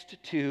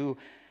next to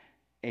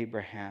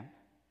Abraham.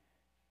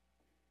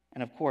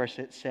 And of course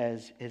it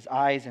says, his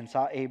eyes and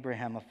saw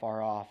Abraham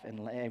afar off,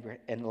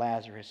 and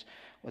Lazarus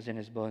was in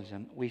his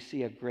bosom. We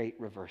see a great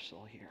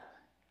reversal here.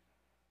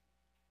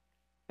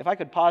 If I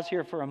could pause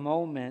here for a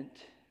moment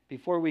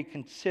before we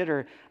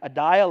consider a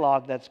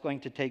dialogue that's going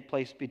to take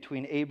place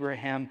between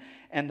Abraham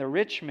and the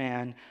rich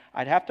man,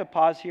 I'd have to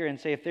pause here and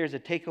say if there's a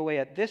takeaway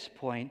at this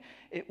point,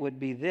 it would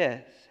be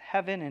this: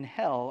 heaven and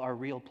hell are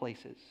real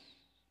places.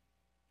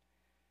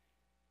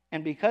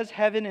 And because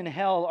heaven and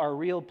hell are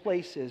real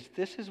places,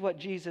 this is what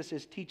Jesus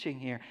is teaching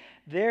here.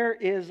 There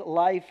is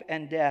life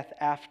and death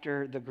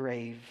after the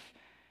grave.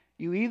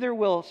 You either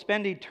will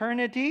spend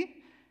eternity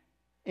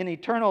in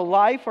eternal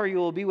life, or you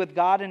will be with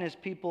God and His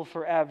people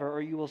forever,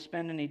 or you will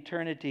spend an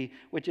eternity,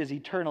 which is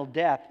eternal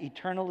death,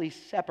 eternally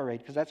separated,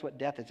 because that's what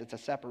death is, it's a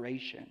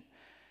separation.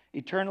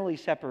 Eternally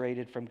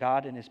separated from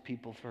God and His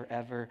people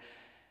forever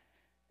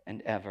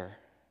and ever.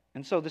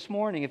 And so this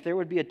morning, if there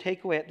would be a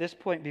takeaway at this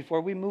point before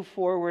we move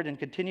forward and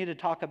continue to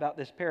talk about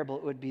this parable,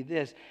 it would be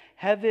this: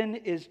 heaven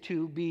is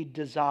to be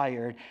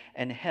desired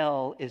and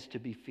hell is to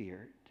be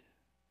feared.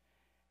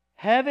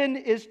 Heaven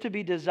is to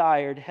be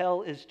desired,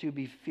 hell is to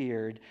be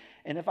feared.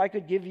 And if I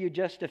could give you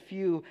just a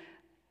few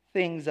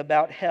things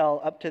about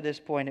hell up to this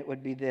point, it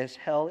would be this: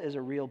 hell is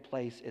a real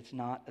place, it's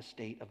not a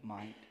state of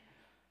mind.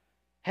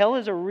 Hell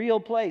is a real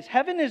place.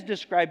 Heaven is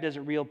described as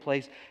a real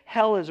place.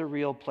 Hell is a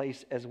real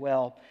place as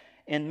well.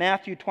 In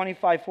Matthew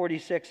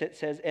 25:46, it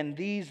says, "And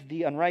these,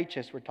 the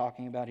unrighteous," we're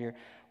talking about here,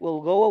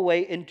 "will go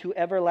away into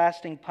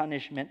everlasting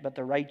punishment, but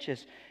the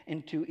righteous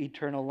into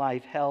eternal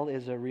life." Hell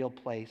is a real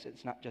place.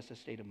 It's not just a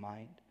state of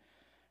mind.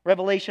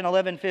 Revelation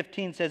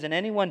 11:15 says, "And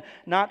anyone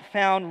not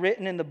found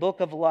written in the book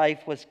of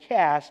life was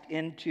cast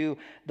into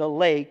the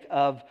lake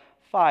of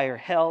fire."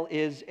 Hell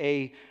is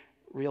a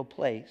real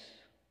place.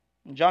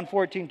 In John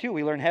 14:2,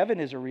 we learn heaven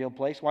is a real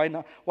place. Why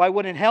not? Why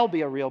wouldn't hell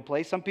be a real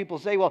place? Some people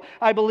say, well,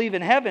 I believe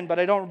in heaven, but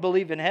I don't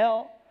believe in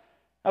hell.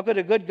 How could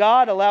a good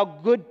God allow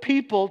good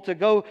people to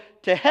go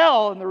to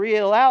hell? And the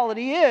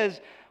reality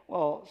is,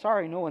 well,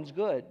 sorry, no one's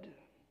good. The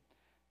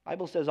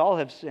Bible says all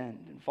have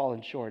sinned and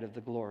fallen short of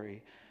the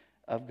glory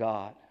of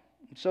God.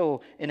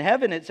 So in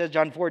heaven it says,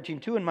 John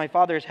 14:2, "In my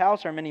Father's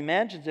house are many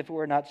mansions. If it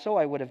were not so,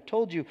 I would have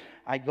told you,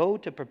 I go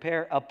to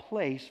prepare a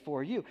place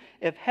for you."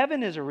 If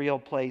heaven is a real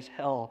place,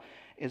 hell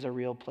is a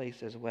real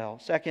place as well.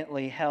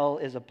 Secondly, hell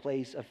is a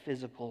place of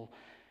physical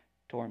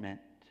torment.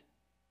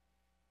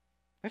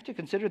 We have to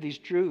consider these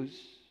truths.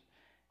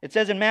 It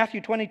says in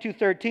Matthew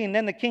 22:13,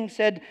 "Then the king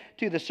said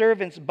to the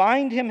servants,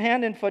 'Bind him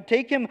hand and foot,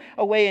 take him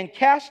away and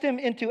cast him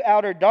into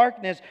outer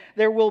darkness.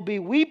 There will be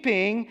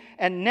weeping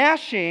and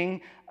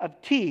gnashing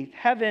of teeth.'"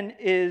 Heaven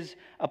is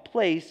a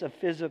place of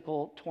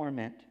physical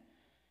torment.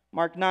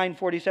 Mark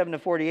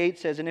 9:47-48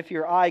 says, "And if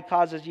your eye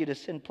causes you to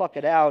sin, pluck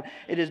it out.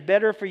 It is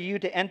better for you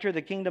to enter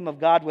the kingdom of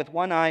God with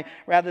one eye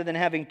rather than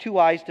having two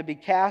eyes, to be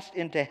cast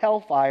into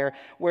hellfire,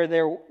 where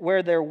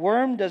their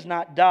worm does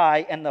not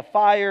die and the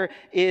fire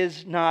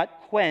is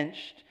not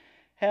quenched."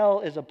 Hell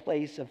is a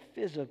place of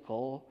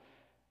physical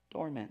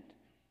torment.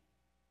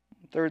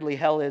 Thirdly,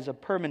 hell is a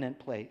permanent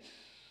place.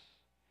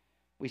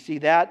 We see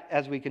that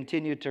as we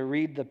continue to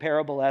read the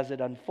parable as it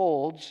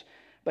unfolds.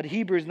 But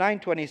Hebrews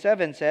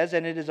 9:27 says,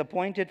 "And it is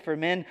appointed for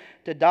men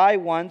to die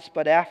once,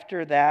 but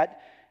after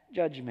that,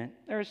 judgment."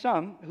 There are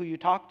some who you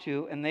talk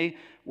to and they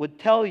would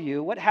tell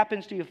you, what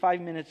happens to you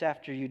 5 minutes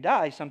after you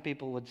die? Some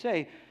people would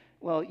say,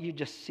 well, you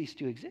just cease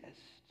to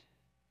exist.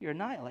 You're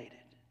annihilated.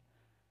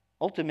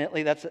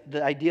 Ultimately, that's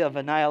the idea of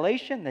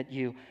annihilation, that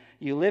you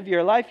live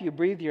your life, you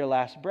breathe your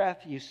last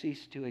breath, you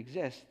cease to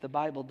exist. The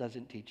Bible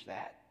doesn't teach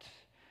that.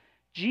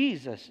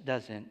 Jesus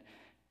doesn't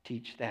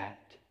teach that.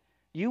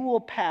 You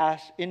will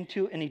pass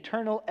into an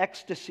eternal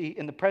ecstasy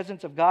in the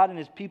presence of God and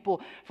His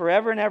people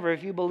forever and ever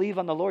if you believe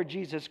on the Lord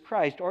Jesus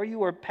Christ, or you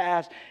will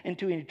pass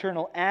into an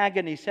eternal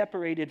agony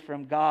separated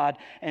from God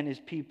and His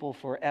people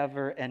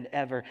forever and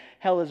ever.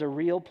 Hell is a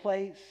real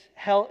place.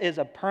 Hell is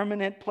a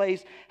permanent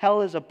place.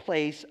 Hell is a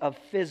place of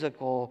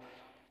physical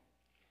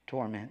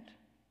torment.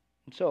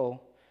 And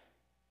so,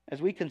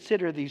 as we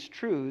consider these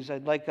truths,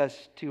 I'd like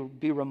us to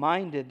be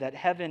reminded that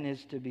heaven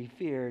is to be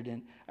feared,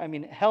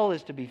 hell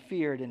is to be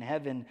feared and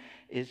heaven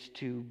is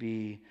to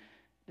be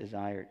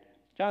desired.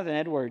 Jonathan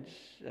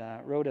Edwards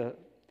wrote a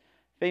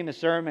famous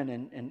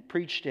sermon and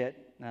preached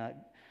it.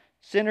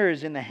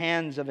 Sinners in the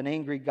hands of an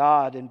angry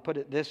God, and put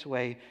it this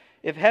way: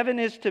 if heaven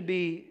is to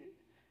be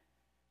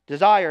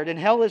desired and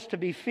hell is to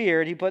be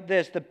feared, he put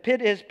this: the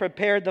pit is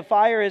prepared, the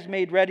fire is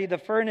made ready, the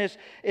furnace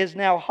is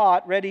now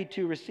hot, ready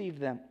to receive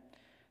them.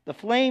 The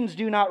flames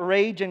do not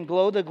rage and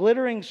glow. The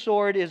glittering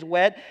sword is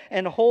wet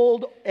and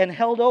held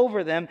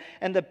over them,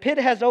 and the pit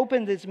has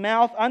opened its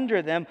mouth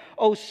under them.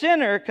 O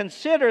sinner,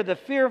 consider the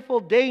fearful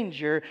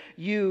danger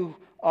you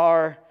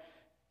are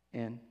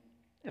in.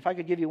 If I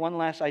could give you one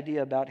last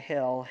idea about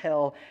hell,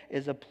 hell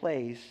is a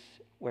place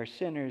where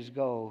sinners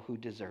go who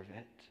deserve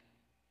it.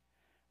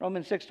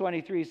 Romans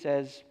 6:23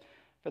 says,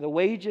 "For the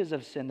wages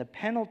of sin, the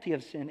penalty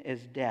of sin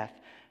is death,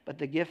 but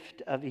the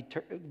gift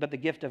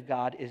of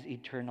God is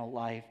eternal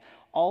life."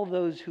 All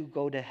those who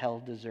go to hell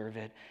deserve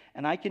it.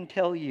 And I can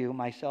tell you,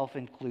 myself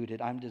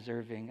included, I'm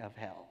deserving of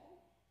hell.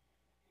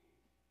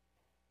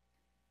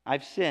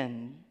 I've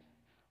sinned.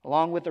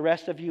 Along with the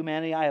rest of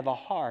humanity, I have a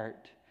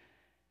heart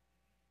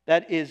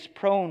that is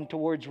prone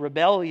towards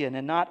rebellion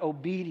and not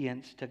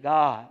obedience to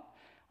God.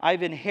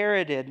 I've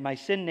inherited my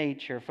sin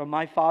nature from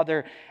my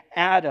father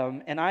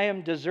Adam, and I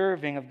am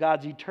deserving of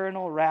God's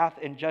eternal wrath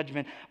and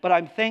judgment. But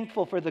I'm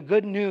thankful for the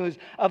good news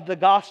of the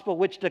gospel,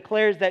 which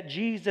declares that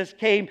Jesus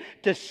came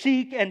to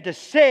seek and to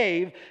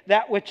save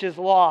that which is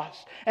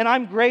lost. And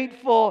I'm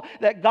grateful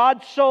that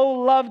God so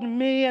loved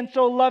me and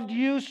so loved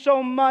you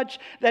so much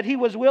that He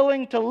was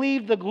willing to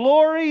leave the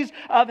glories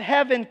of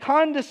heaven,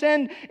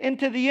 condescend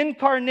into the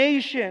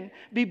incarnation,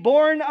 be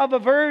born of a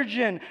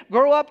virgin,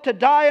 grow up to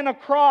die on a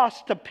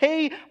cross, to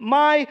pay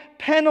my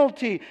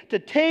penalty, to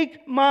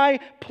take my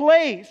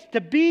place,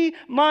 to be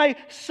my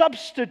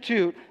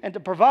substitute, and to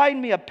provide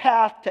me a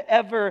path to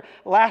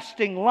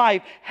everlasting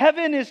life.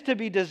 Heaven is to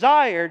be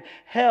desired.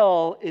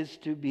 Hell is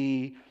to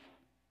be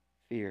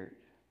feared.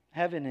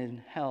 Heaven and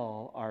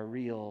hell are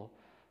real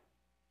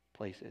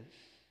places.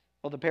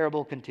 Well, the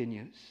parable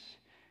continues.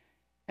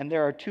 And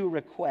there are two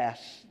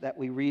requests that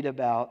we read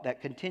about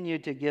that continue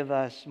to give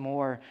us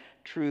more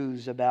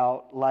truths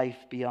about life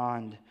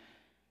beyond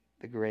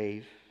the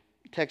grave.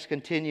 The text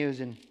continues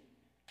in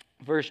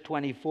verse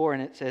 24,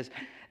 and it says,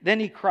 "Then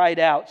he cried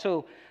out."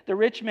 So the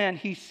rich man,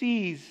 he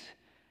sees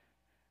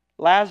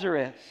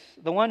Lazarus,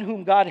 the one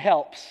whom God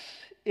helps,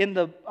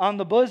 on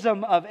the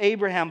bosom of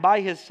Abraham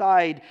by his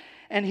side,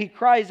 and he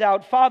cries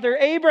out, "Father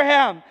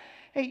Abraham."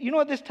 Hey, you know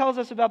what this tells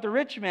us about the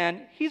rich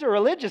man? He's a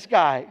religious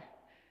guy.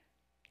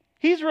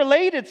 He's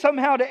related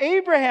somehow to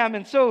Abraham,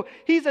 and so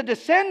he's a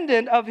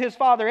descendant of his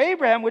father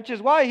Abraham, which is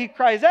why he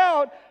cries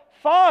out,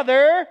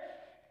 Father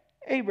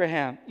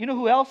Abraham. You know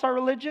who else are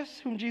religious,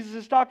 whom Jesus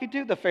is talking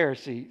to? The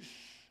Pharisees.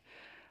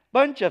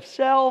 Bunch of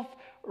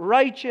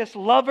self-righteous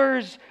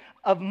lovers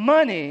of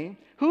money.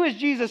 Who is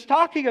Jesus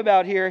talking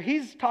about here?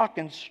 He's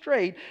talking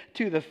straight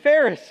to the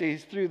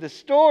Pharisees through the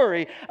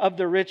story of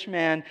the rich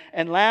man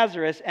and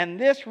Lazarus. And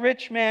this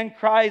rich man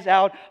cries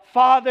out,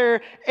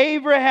 Father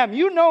Abraham,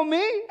 you know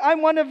me.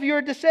 I'm one of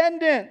your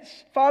descendants.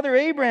 Father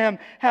Abraham,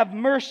 have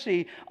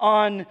mercy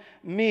on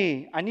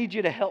me. I need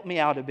you to help me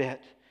out a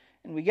bit.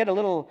 And we get a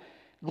little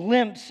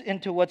glimpse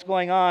into what's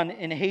going on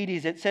in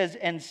Hades. It says,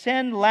 and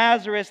send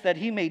Lazarus that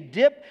he may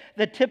dip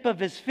the tip of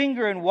his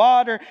finger in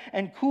water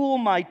and cool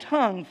my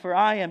tongue, for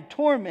I am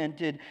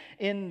tormented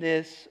in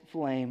this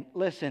flame.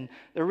 Listen,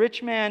 the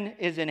rich man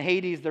is in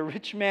Hades, the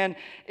rich man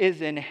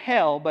is in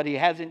hell, but he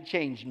hasn't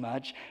changed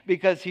much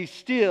because he's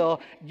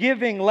still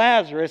giving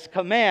Lazarus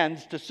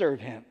commands to serve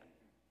him.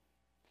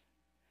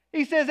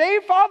 He says, hey,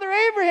 Father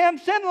Abraham,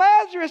 send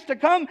Lazarus to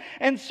come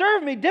and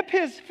serve me. Dip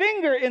his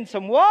finger in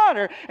some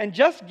water and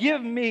just give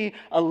me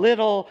a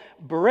little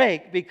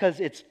break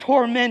because it's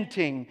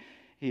tormenting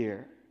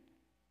here.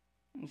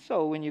 And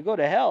so when you go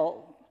to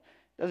hell,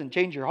 it doesn't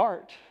change your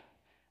heart.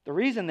 The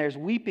reason there's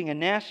weeping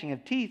and gnashing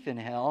of teeth in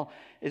hell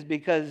is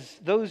because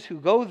those who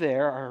go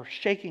there are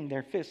shaking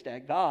their fist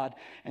at God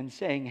and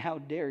saying, how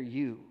dare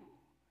you?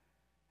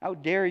 How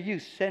dare you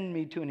send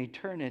me to an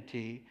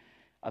eternity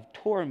of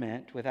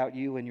torment without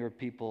you and your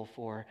people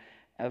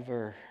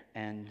forever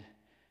and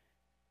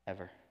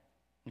ever.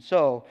 And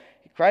so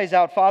he cries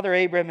out, Father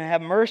Abraham,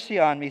 have mercy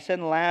on me.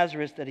 Send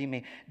Lazarus that he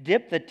may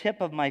dip the tip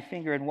of my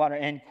finger in water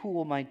and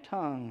cool my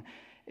tongue.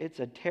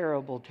 It's a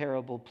terrible,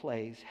 terrible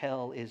place.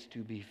 Hell is to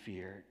be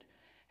feared.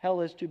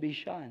 Hell is to be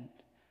shunned.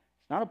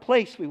 It's not a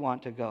place we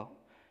want to go.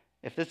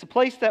 If it's a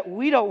place that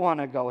we don't want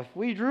to go, if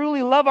we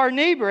truly love our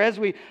neighbor as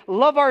we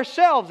love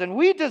ourselves and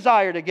we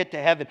desire to get to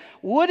heaven,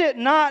 would it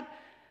not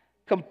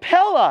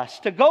compel us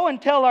to go and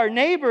tell our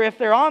neighbor if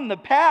they're on the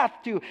path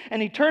to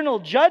an eternal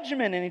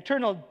judgment and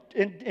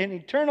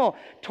eternal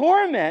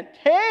torment?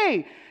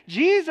 Hey,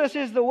 Jesus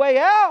is the way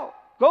out.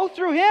 Go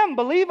through Him.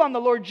 Believe on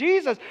the Lord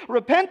Jesus.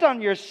 Repent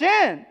of your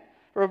sin,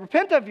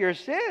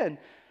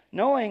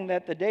 knowing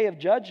that the day of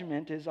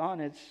judgment is on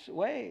its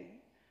way.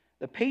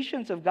 The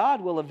patience of God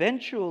will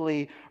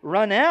eventually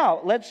run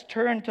out. Let's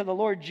turn to the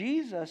Lord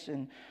Jesus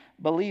and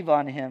believe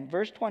on Him.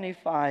 Verse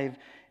 25,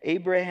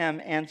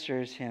 Abraham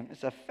answers him.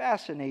 It's a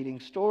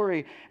fascinating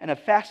story and a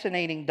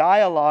fascinating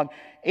dialogue.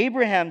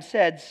 Abraham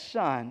said,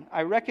 Son,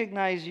 I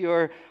recognize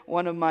you're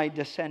one of my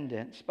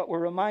descendants, but we're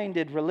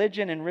reminded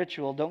religion and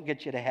ritual don't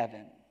get you to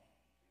heaven.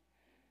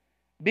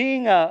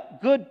 Being a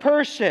good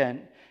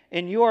person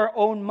in your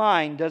own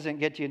mind doesn't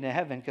get you into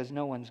heaven because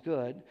no one's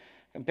good.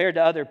 Compared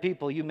to other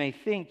people, you may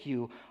think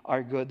you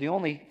are good. The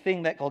only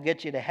thing that will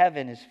get you to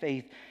heaven is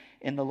faith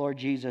in the Lord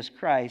Jesus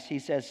Christ. He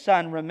says,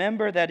 Son,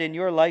 remember that in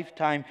your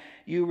lifetime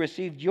you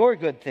received your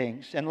good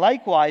things, and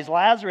likewise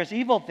Lazarus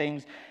evil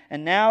things,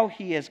 and now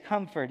he is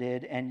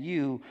comforted and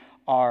you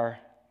are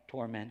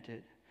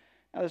tormented.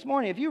 Now this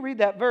morning, if you read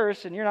that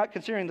verse and you're not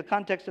considering the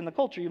context and the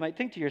culture, you might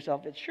think to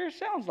yourself, it sure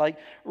sounds like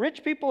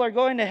rich people are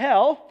going to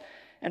hell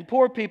and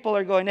poor people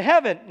are going to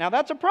heaven. Now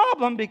that's a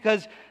problem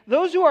because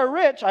those who are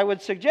rich, I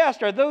would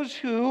suggest, are those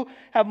who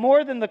have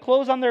more than the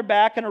clothes on their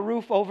back and a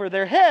roof over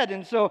their head.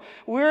 And so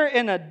we're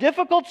in a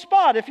difficult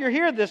spot if you're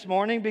here this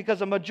morning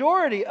because a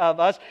majority of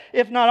us,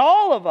 if not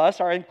all of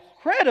us, are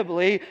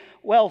incredibly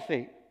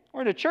wealthy.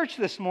 We're in a church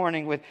this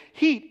morning with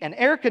heat and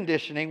air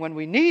conditioning when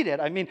we need it.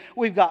 I mean,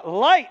 we've got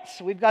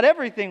lights. We've got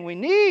everything we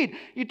need.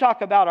 You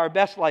talk about our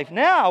best life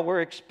now.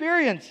 We're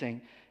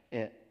experiencing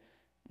it.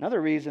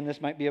 Another reason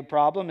this might be a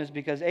problem is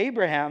because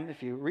Abraham,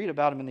 if you read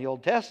about him in the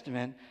Old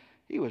Testament,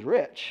 he was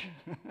rich.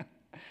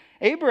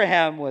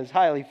 Abraham was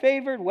highly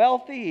favored,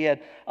 wealthy. He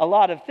had a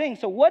lot of things.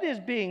 So what is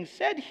being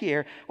said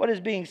here? What is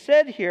being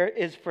said here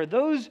is for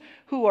those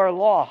who are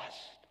lost,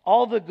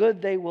 all the good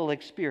they will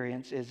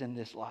experience is in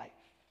this life.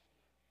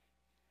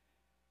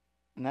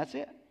 And that's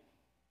it.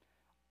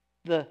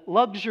 The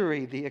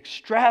luxury, the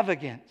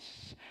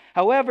extravagance,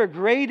 however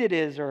great it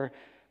is or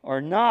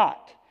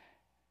not,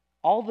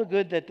 all the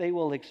good that they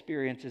will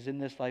experience is in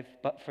this life.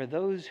 But for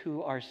those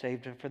who are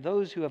saved, and for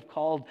those who have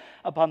called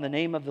upon the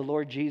name of the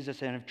Lord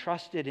Jesus and have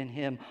trusted in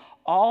Him,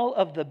 all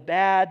of the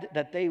bad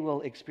that they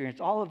will experience,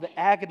 all of the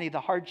agony, the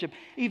hardship,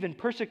 even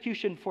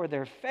persecution for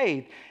their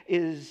faith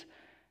is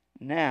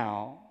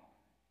now.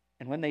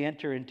 And when they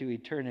enter into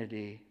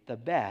eternity, the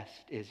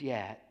best is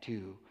yet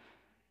to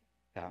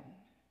come.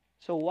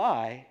 So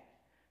why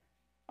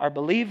are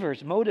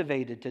believers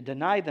motivated to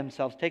deny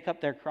themselves, take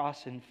up their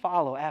cross, and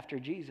follow after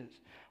Jesus?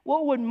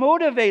 What would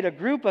motivate a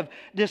group of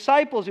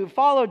disciples who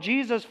follow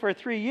Jesus for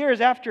 3 years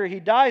after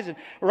He dies and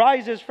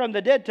rises from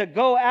the dead to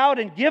go out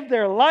and give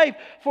their life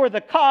for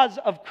the cause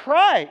of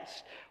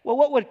Christ? Well,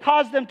 what would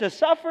cause them to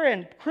suffer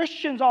and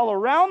Christians all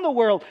around the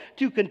world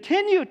to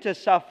continue to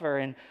suffer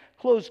and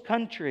closed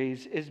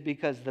countries is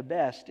because the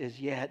best is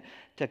yet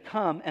to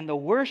come. And the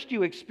worst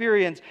you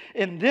experience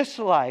in this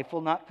life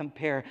will not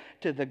compare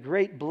to the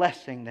great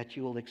blessing that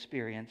you will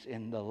experience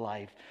in the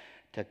life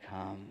to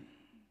come.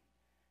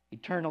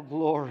 Eternal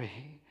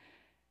glory,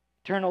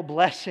 eternal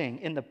blessing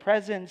in the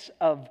presence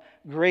of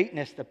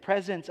greatness, the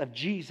presence of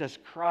Jesus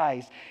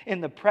Christ, in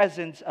the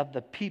presence of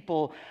the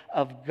people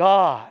of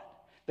God.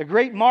 The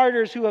great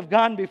martyrs who have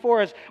gone before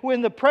us, we're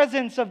in the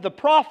presence of the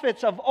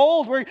prophets of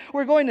old.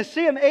 We're going to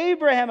see them,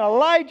 Abraham,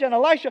 Elijah, and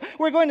Elisha.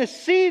 We're going to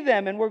see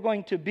them, and we're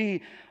going to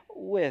be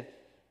with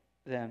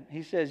them.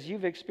 He says,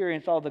 you've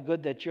experienced all the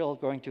good that you're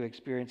going to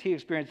experience. He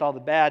experienced all the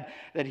bad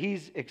that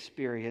he's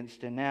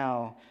experienced, and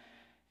now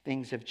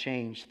things have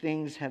changed.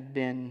 Things have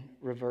been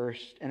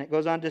reversed. And it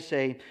goes on to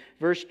say,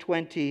 verse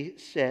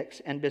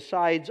 26, and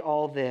besides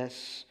all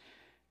this,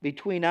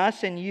 between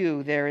us and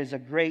you, there is a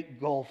great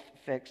gulf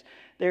fixed.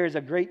 There is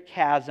a great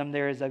chasm.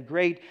 There is a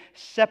great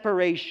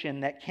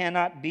separation that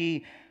cannot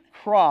be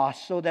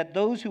crossed, so that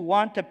those who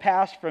want to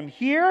pass from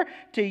here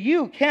to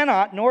you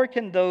cannot, nor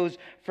can those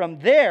from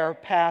there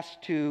pass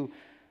to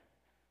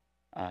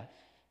us.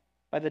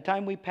 By the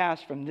time we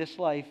pass from this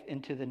life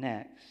into the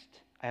next,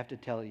 I have to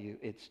tell you,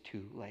 it's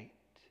too late.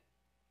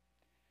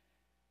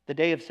 The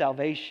day of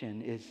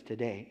salvation is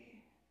today.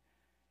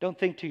 Don't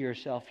think to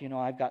yourself,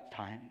 I've got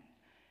time.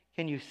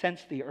 Can you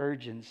sense the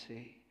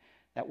urgency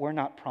that we're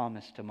not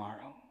promised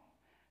tomorrow?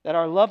 That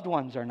our loved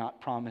ones are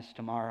not promised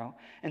tomorrow.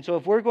 And so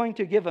if we're going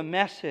to give a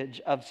message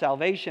of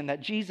salvation,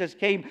 that Jesus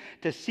came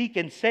to seek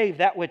and save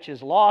that which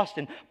is lost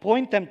and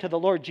point them to the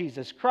Lord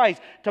Jesus Christ,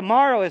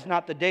 tomorrow is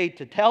not the day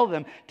to tell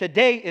them.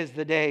 Today is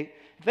the day.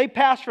 If they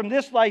pass from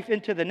this life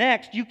into the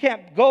next, you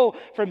can't go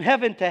from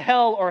heaven to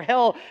hell or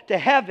hell to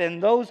heaven.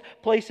 Those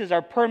places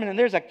are permanent.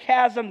 There's a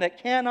chasm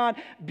that cannot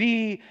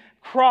be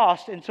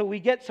crossed. And so we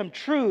get some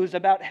truths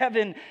about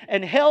heaven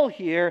and hell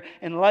here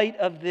in light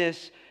of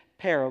this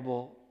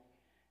parable.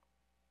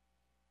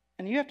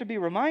 And you have to be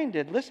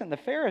reminded, listen, the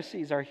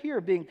Pharisees are here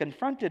being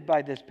confronted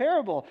by this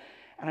parable.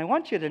 And I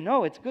want you to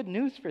know it's good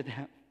news for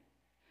them.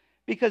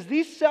 Because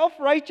these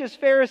self-righteous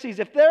Pharisees,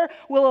 if they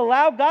will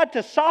allow God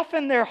to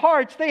soften their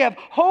hearts, they have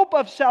hope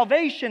of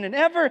salvation and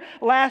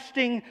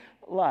everlasting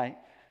life.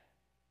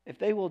 If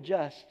they will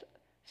just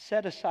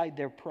set aside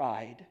their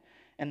pride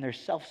and their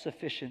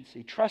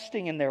self-sufficiency,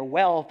 trusting in their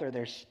wealth or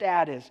their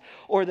status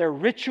or their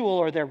ritual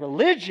or their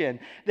religion,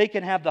 they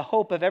can have the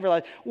hope of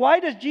everlasting. Why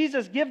does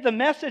Jesus give the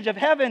message of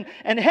heaven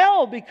and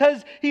hell?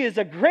 Because He is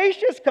a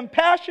gracious,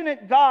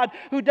 compassionate God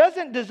who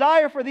doesn't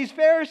desire for these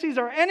Pharisees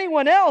or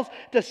anyone else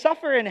to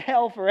suffer in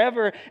hell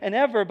forever and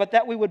ever, but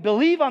that we would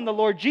believe on the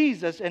Lord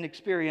Jesus and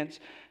experience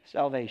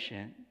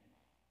salvation.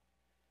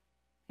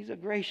 He's a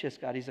gracious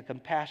God. He's a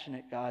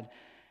compassionate God.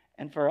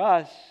 And for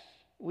us,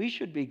 we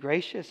should be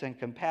gracious and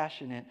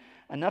compassionate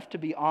enough to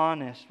be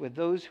honest with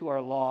those who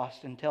are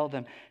lost and tell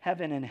them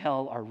heaven and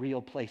hell are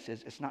real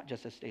places. It's not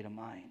just a state of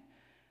mind.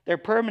 They're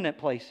permanent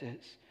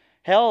places.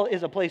 Hell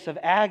is a place of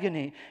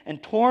agony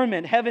and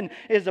torment. Heaven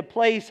is a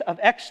place of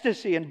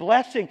ecstasy and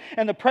blessing,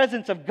 and the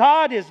presence of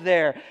God is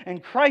there,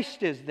 and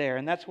Christ is there.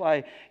 And that's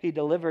why He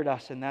delivered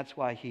us, and that's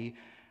why He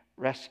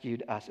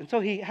rescued us. And so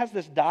He has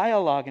this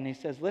dialogue, and He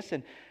says,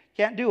 listen,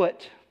 can't do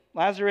it.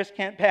 Lazarus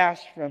can't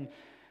pass from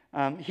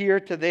here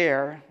to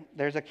there.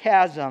 There's a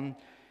chasm.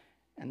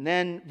 And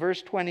then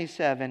verse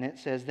 27, it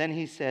says, then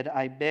He said,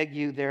 I beg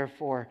you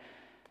therefore,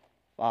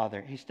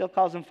 Father. He still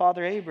calls him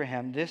Father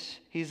Abraham.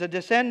 He's a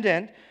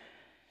descendant.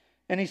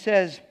 And He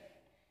says,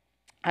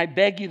 I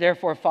beg you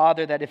therefore,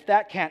 Father, that if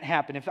that can't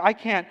happen, if I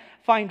can't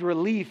find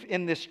relief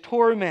in this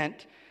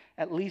torment,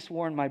 at least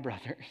warn my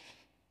brothers.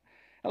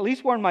 At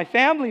least warn my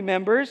family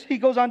members. He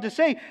goes on to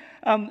say,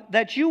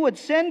 that you would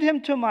send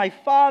him to my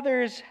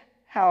father's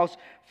house,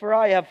 for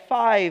I have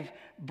 5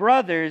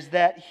 brothers,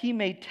 that he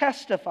may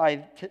testify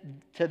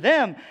to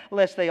them,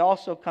 lest they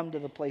also come to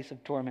the place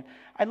of torment.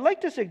 I'd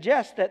like to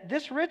suggest that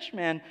this rich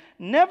man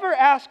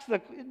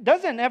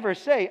doesn't ever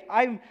say,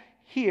 I'm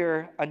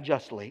here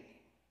unjustly.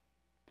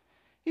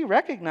 He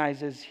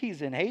recognizes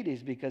he's in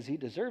Hades because he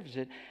deserves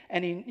it.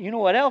 And you know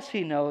what else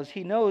he knows?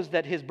 He knows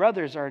that his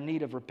brothers are in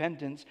need of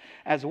repentance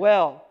as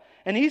well.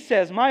 And he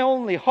says, my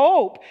only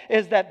hope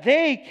is that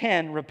they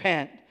can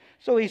repent.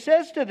 So he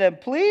says to them,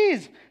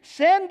 please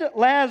send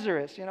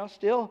Lazarus,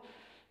 still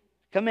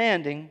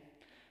commanding,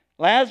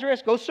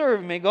 Lazarus, go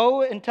serve me,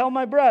 go and tell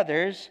my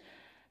brothers,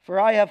 for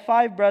I have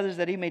 5 brothers,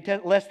 that he may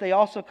lest they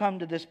also come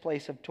to this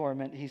place of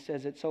torment. He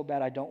says, it's so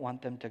bad I don't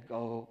want them to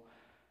go.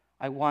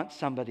 I want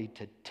somebody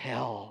to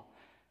tell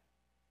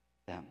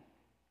them.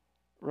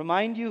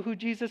 Remind you who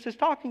Jesus is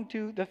talking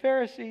to, the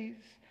Pharisees.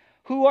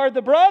 Who are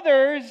the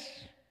brothers?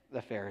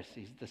 The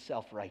Pharisees, the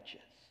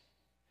self-righteous.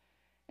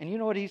 And you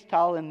know what He's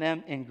telling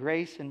them in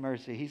grace and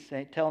mercy? He's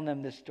telling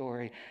them this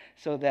story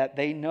so that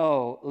they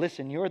know,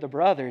 listen, you're the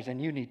brothers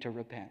and you need to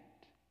repent.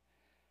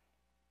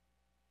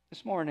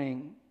 This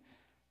morning,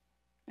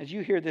 as you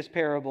hear this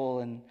parable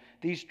and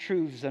these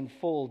truths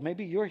unfold,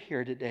 maybe you're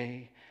here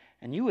today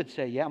and you would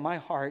say, yeah, my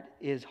heart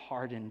is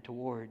hardened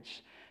towards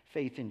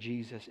faith in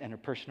Jesus and a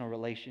personal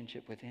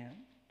relationship with Him.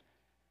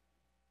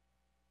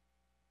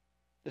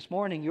 This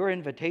morning, your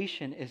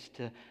invitation is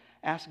to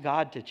ask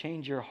God to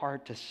change your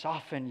heart, to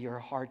soften your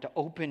heart, to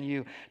open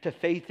you to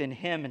faith in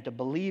Him and to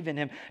believe in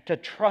Him, to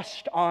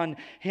trust on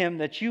Him,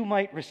 that you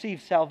might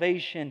receive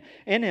salvation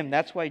in Him.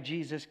 That's why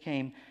Jesus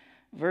came.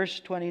 Verse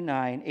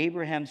 29,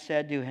 Abraham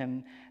said to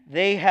him,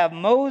 "They have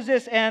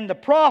Moses and the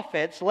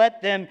prophets,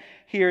 let them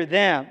hear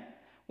them."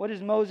 What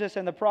is Moses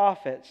and the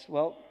prophets?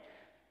 Well,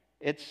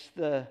 it's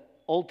the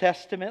Old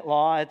Testament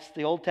law, it's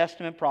the Old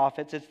Testament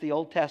prophets, it's the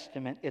Old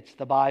Testament, it's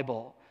the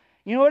Bible.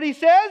 You know what he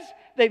says?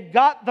 They've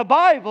got the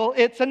Bible,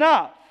 it's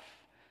enough.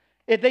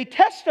 If they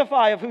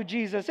testify of who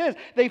Jesus is,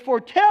 they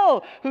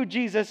foretell who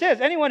Jesus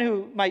is. Anyone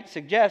who might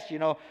suggest,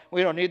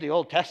 we don't need the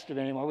Old Testament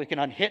anymore, we can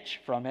unhitch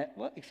from it.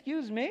 Well,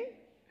 excuse me?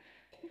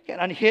 You can't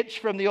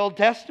unhitch from the Old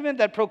Testament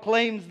that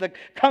proclaims the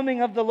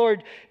coming of the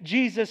Lord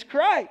Jesus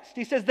Christ.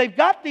 He says they've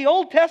got the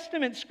Old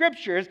Testament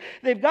scriptures,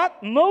 they've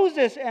got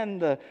Moses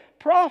and the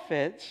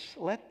prophets,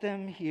 let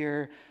them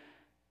hear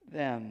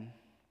them.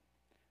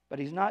 But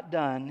he's not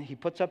done. He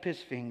puts up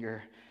his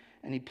finger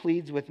and he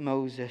pleads with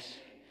Moses.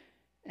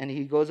 And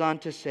he goes on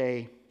to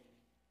say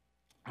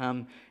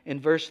in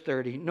verse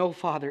 30, "No,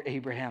 Father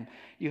Abraham,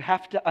 you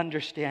have to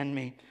understand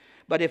me.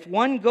 But if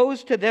one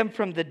goes to them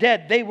from the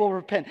dead, they will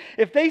repent."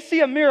 If they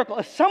see a miracle,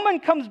 if someone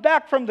comes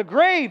back from the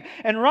grave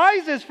and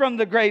rises from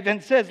the grave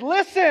and says,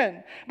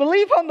 "Listen,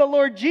 believe on the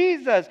Lord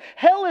Jesus.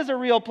 Hell is a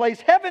real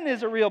place. Heaven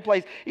is a real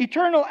place.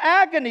 Eternal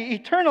agony,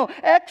 eternal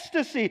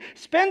ecstasy.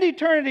 Spend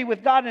eternity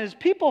with God and His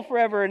people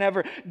forever and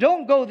ever.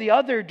 Don't go the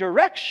other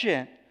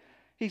direction."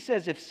 He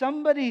says, if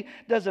somebody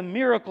does a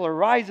miracle or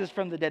rises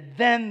from the dead,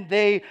 then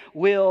they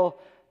will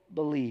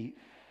believe.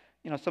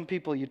 Some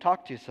people you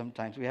talk to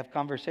sometimes, we have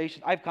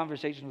conversations. I have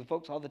conversations with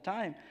folks all the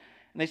time.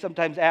 And they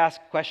sometimes ask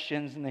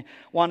questions and they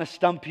want to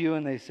stump you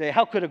and they say,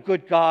 how could a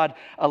good God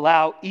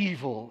allow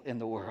evil in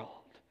the world?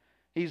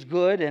 He's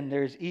good and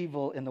there's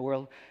evil in the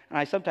world. And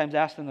I sometimes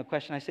ask them the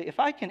question, I say, if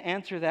I can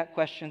answer that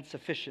question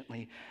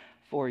sufficiently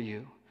for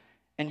you,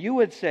 and you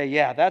would say,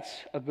 yeah,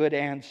 that's a good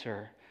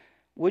answer,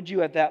 would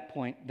you at that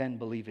point then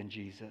believe in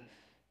Jesus?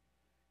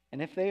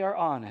 And if they are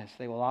honest,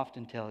 they will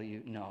often tell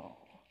you, no.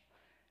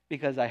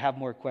 Because I have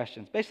more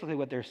questions. Basically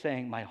what they're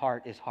saying, my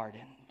heart is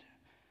hardened.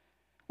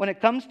 When it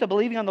comes to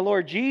believing on the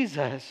Lord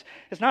Jesus,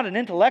 it's not an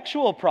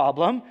intellectual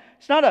problem.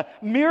 It's not a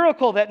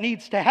miracle that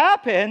needs to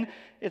happen.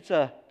 It's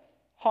a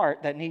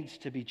heart that needs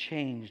to be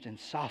changed and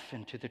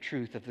softened to the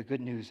truth of the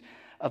good news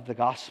of the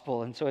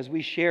gospel. And so as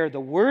we share the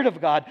Word of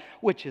God,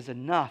 which is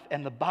enough,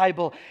 and the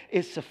Bible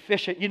is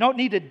sufficient, you don't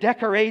need to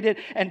decorate it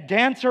and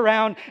dance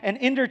around and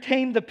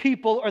entertain the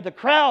people or the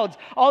crowds.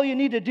 All you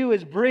need to do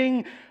is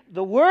bring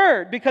the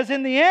Word, because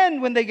in the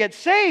end, when they get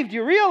saved,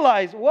 you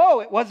realize, whoa,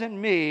 it wasn't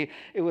me.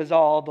 It was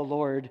all the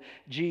Lord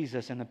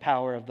Jesus and the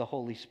power of the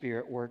Holy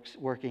Spirit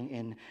working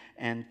in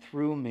and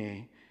through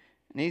me.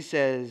 And he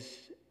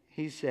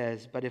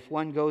says, but if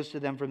one goes to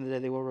them from the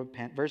dead, they will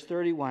repent. Verse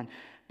 31,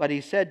 but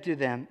he said to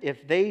them,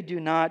 if they do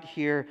not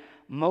hear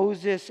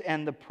Moses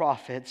and the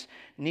prophets,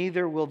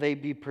 neither will they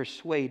be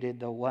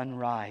persuaded though one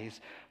rise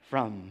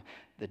from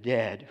the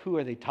dead. Who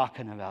are they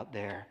talking about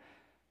there?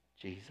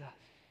 Jesus.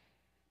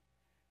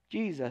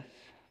 Jesus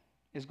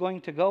is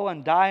going to go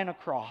and die on a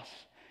cross.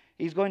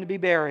 He's going to be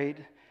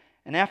buried.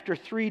 And after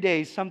 3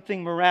 days,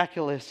 something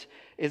miraculous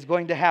is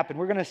going to happen.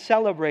 We're going to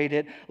celebrate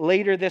it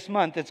later this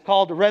month. It's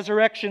called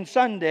Resurrection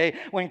Sunday,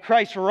 when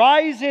Christ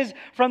rises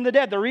from the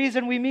dead. The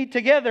reason we meet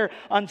together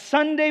on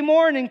Sunday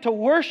morning to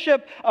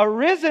worship a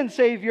risen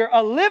Savior,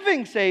 a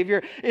living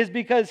Savior, is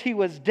because He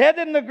was dead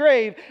in the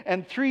grave,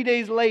 and 3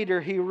 days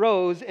later He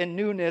rose in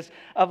newness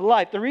of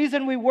life. The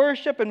reason we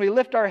worship and we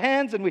lift our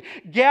hands and we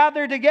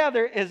gather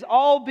together is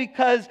all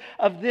because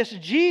of this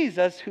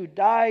Jesus who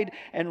died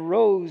and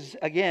rose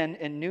again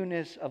in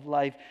newness of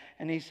life.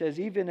 And he says,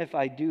 even if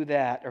I do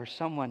that or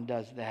someone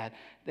does that,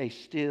 they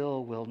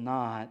still will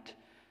not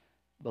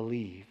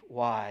believe.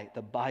 Why?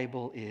 The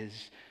Bible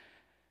is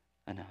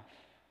enough.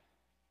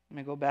 Let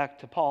me go back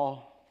to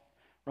Paul.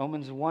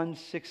 Romans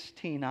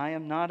 1:16, I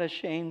am not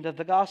ashamed of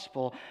the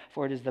gospel,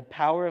 for it is the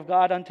power of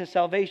God unto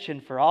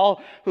salvation for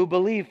all who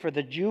believe, for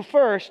the Jew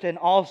first and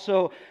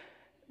also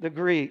the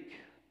Greek.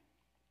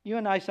 You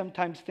and I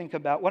sometimes think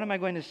about, what am I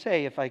going to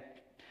say if I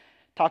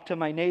talk to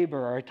my neighbor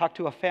or I talk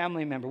to a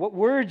family member? What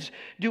words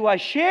do I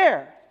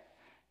share?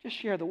 Just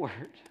share the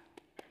Word.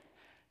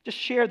 Just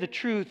share the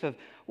truth of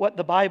what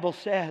the Bible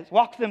says.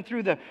 Walk them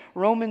through the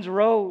Romans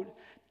road.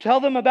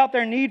 Tell them about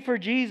their need for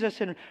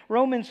Jesus in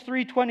Romans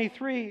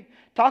 3:23.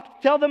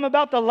 Tell them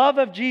about the love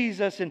of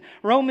Jesus in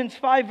Romans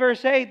 5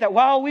 verse 8, that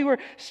while we were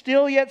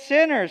still yet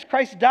sinners,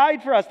 Christ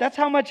died for us. That's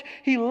how much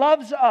He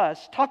loves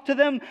us. Talk to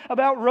them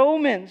about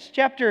Romans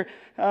chapter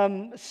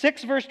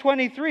 6 verse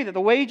 23, that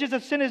the wages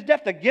of sin is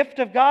death, the gift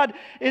of God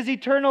is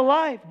eternal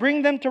life.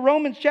 Bring them to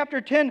Romans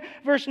chapter 10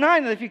 verse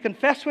 9, that if you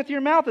confess with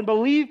your mouth and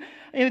believe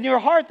in your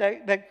heart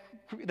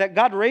that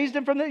God raised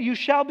Him from the dead, you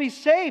shall be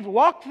saved.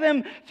 Walk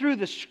them through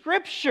the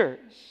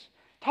Scriptures.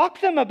 Talk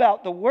to them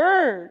about the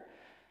Word.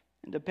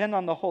 And depend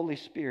on the Holy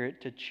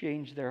Spirit to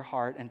change their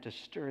heart and to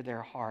stir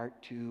their heart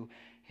to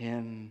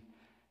Himself.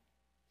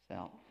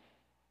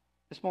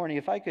 This morning,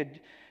 if I could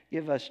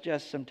give us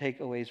just some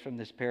takeaways from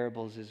this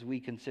parables as we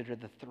consider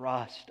the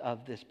thrust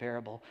of this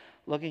parable,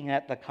 looking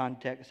at the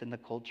context and the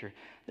culture.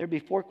 There'd be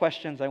 4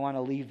 questions I want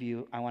to leave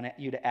you. I want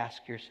you to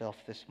ask yourself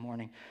this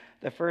morning.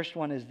 The first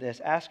one is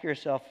this. Ask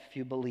yourself if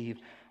you believe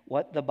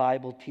what the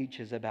Bible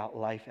teaches about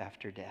life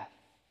after death.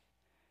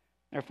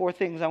 There are 4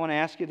 things I want to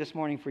ask you this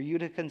morning for you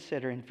to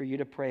consider and for you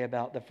to pray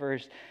about. The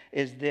first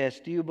is this.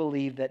 Do you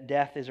believe that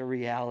death is a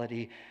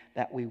reality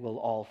that we will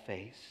all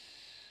face?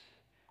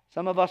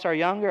 Some of us are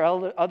younger,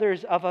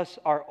 others of us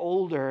are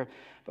older.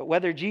 But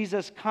whether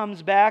Jesus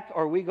comes back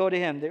or we go to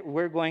Him,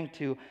 we're going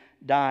to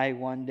die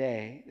one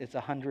day. It's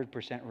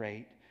 100%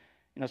 rate.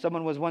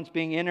 Someone was once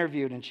being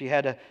interviewed and she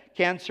had a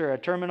cancer, a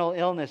terminal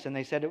illness, and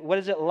they said, "What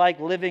is it like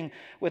living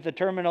with a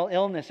terminal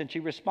illness?" And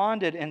she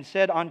responded and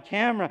said on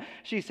camera,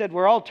 she said,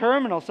 "We're all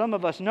terminal. Some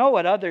of us know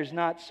it, others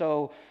not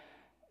so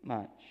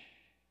much."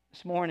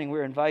 This morning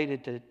we're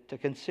invited to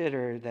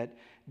consider that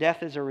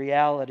death is a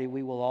reality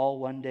we will all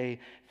one day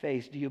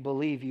face. Do you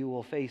believe you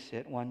will face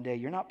it one day?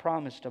 You're not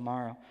promised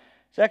tomorrow.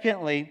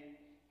 Secondly,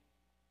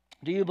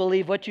 do you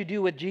believe what you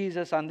do with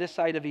Jesus on this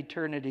side of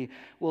eternity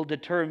will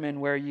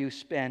determine where you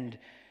spend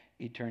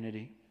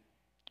eternity?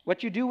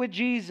 What you do with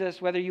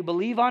Jesus, whether you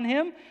believe on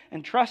Him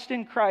and trust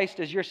in Christ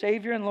as your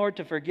Savior and Lord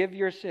to forgive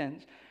your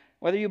sins,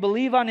 whether you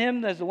believe on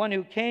Him as the one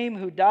who came,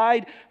 who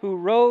died, who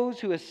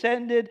rose, who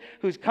ascended,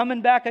 who's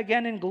coming back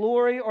again in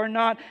glory or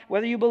not,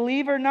 whether you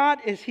believe or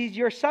not, is He's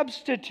your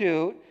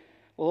substitute,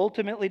 will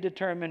ultimately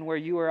determine where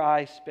you or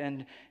I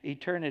spend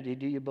eternity.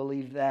 Do you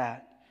believe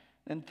that?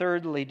 And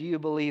thirdly, do you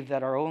believe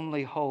that our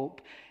only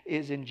hope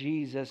is in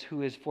Jesus,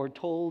 who is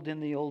foretold in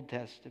the Old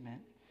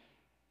Testament,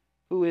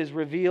 who is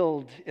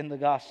revealed in the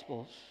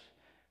Gospels,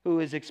 who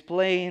is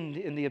explained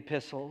in the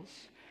epistles,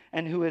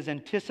 and who is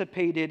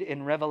anticipated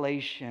in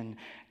Revelation?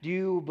 Do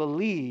you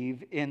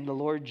believe in the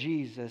Lord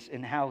Jesus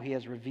and how He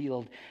has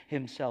revealed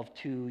Himself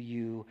to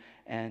you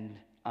and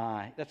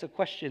I? That's the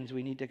questions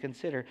we need to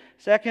consider.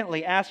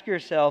 Secondly, ask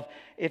yourself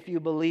if you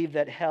believe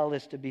that hell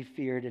is to be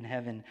feared and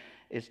heaven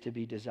is to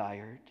be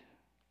desired.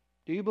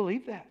 Do you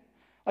believe that?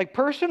 Like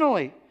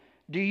personally,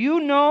 do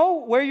you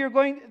know where you're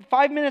going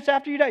 5 minutes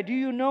after you die? Do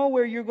you know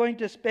where you're going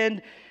to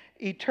spend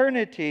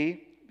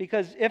eternity?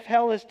 Because if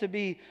hell is to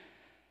be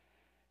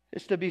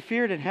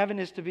feared and heaven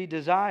is to be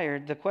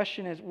desired, the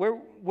question is,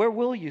 where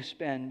will you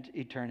spend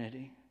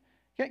eternity?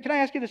 Can I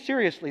ask you this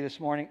seriously this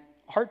morning?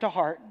 Heart to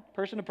heart,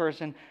 person to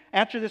person.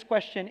 Answer this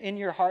question in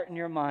your heart and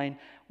your mind.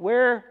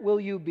 Where will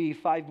you be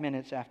 5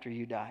 minutes after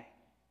you die?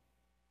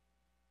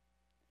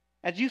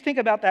 As you think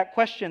about that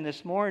question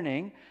this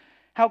morning,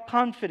 how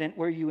confident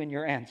were you in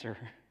your answer?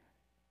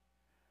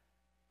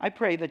 I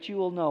pray that you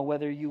will know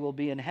whether you will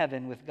be in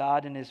heaven with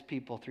God and His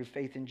people through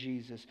faith in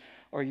Jesus,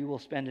 or you will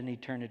spend an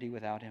eternity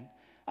without Him.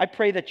 I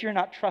pray that you're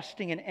not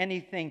trusting in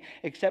anything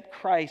except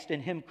Christ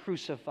and Him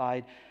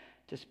crucified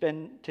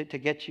to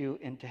get you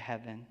into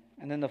heaven.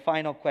 And then the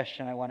final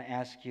question I want to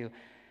ask you,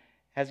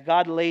 has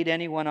God laid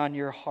anyone on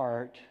your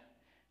heart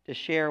to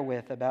share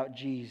with about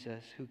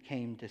Jesus, who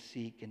came to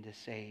seek and to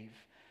save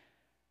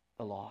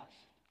the lost?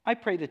 I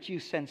pray that you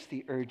sense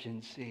the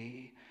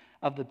urgency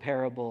of the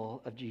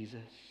parable of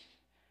Jesus.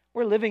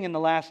 We're living in the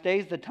last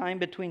days, the time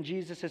between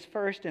Jesus'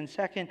 first and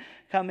second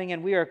coming,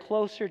 and we are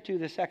closer to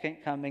the second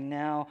coming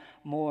now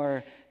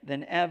more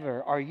than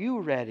ever. Are you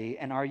ready,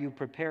 and are you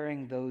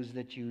preparing those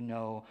that you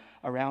know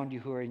around you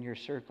who are in your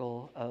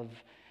circle of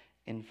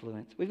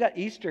influence? We've got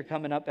Easter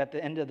coming up at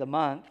the end of the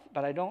month,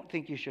 but I don't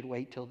think you should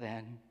wait till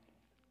then.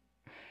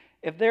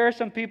 If there are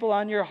some people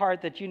on your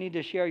heart that you need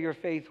to share your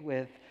faith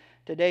with,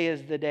 today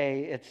is the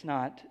day, it's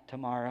not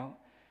tomorrow.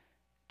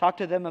 Talk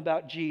to them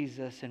about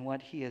Jesus and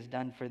what He has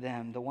done for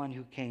them, the one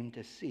who came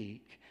to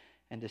seek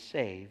and to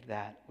save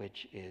that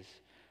which is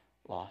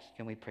lost.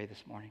 Can we pray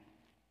this morning?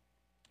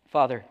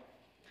 Father,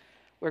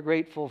 we're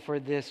grateful for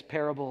this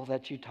parable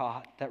that you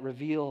taught that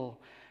reveal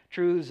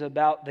truths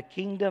about the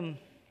kingdom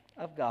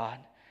of God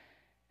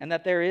and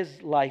that there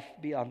is life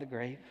beyond the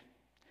grave.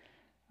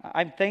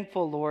 I'm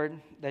thankful, Lord,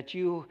 that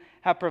you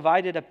have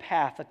provided a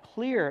path, a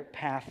clear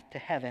path to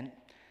heaven.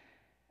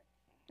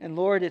 And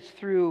Lord, it's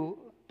through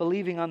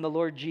believing on the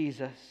Lord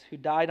Jesus, who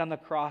died on the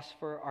cross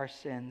for our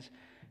sins,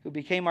 who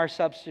became our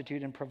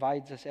substitute and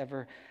provides us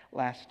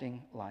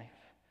everlasting life.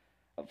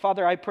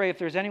 Father, I pray if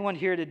there's anyone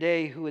here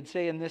today who would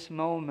say in this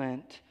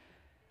moment,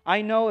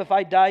 I know if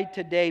I died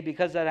today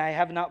because that I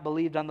have not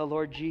believed on the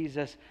Lord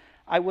Jesus,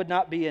 I would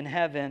not be in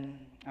heaven,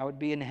 I would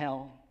be in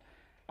hell.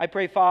 I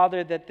pray,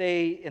 Father, that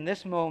they, in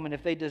this moment,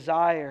 if they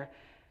desire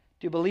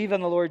to believe in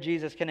the Lord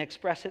Jesus, can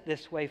express it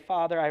this way.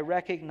 Father, I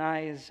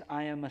recognize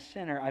I am a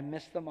sinner. I've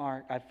missed the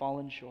mark. I've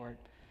fallen short.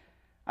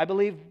 I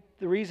believe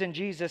the reason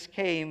Jesus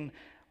came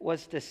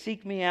was to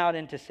seek me out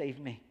and to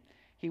save me.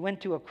 He went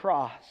to a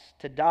cross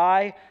to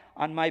die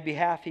on my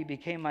behalf. He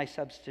became my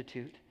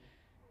substitute.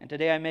 And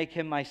today I make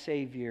Him my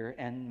Savior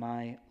and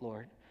my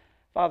Lord.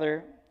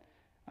 Father,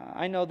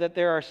 I know that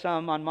there are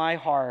some on my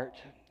heart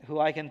who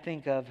I can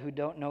think of who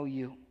don't know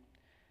you.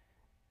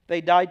 If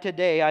they died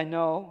today, I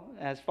know,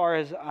 as far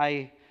as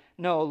I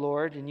know,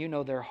 Lord, and you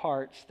know their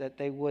hearts, that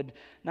they would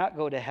not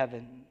go to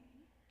heaven.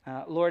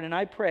 Lord, and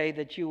I pray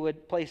that you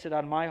would place it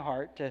on my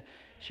heart to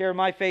share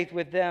my faith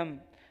with them,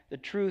 the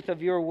truth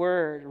of your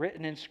word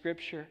written in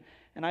Scripture.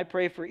 And I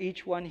pray for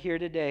each one here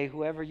today,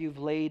 whoever you've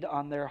laid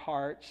on their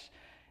hearts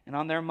and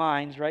on their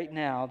minds right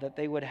now, that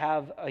they would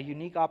have a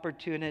unique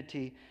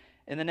opportunity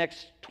in the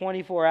next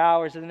 24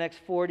 hours, in the next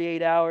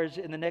 48 hours,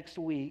 in the next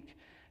week,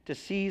 to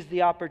seize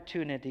the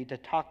opportunity to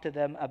talk to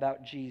them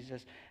about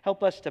Jesus.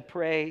 Help us to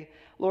pray.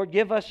 Lord,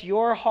 give us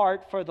your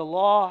heart for the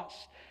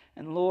lost.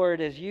 And Lord,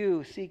 as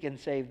you seek and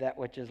save that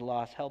which is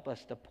lost, help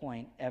us to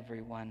point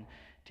everyone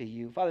to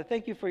you. Father,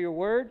 thank you for your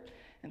word,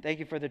 and thank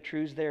you for the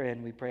truths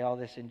therein. We pray all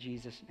this in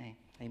Jesus' name.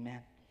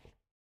 Amen.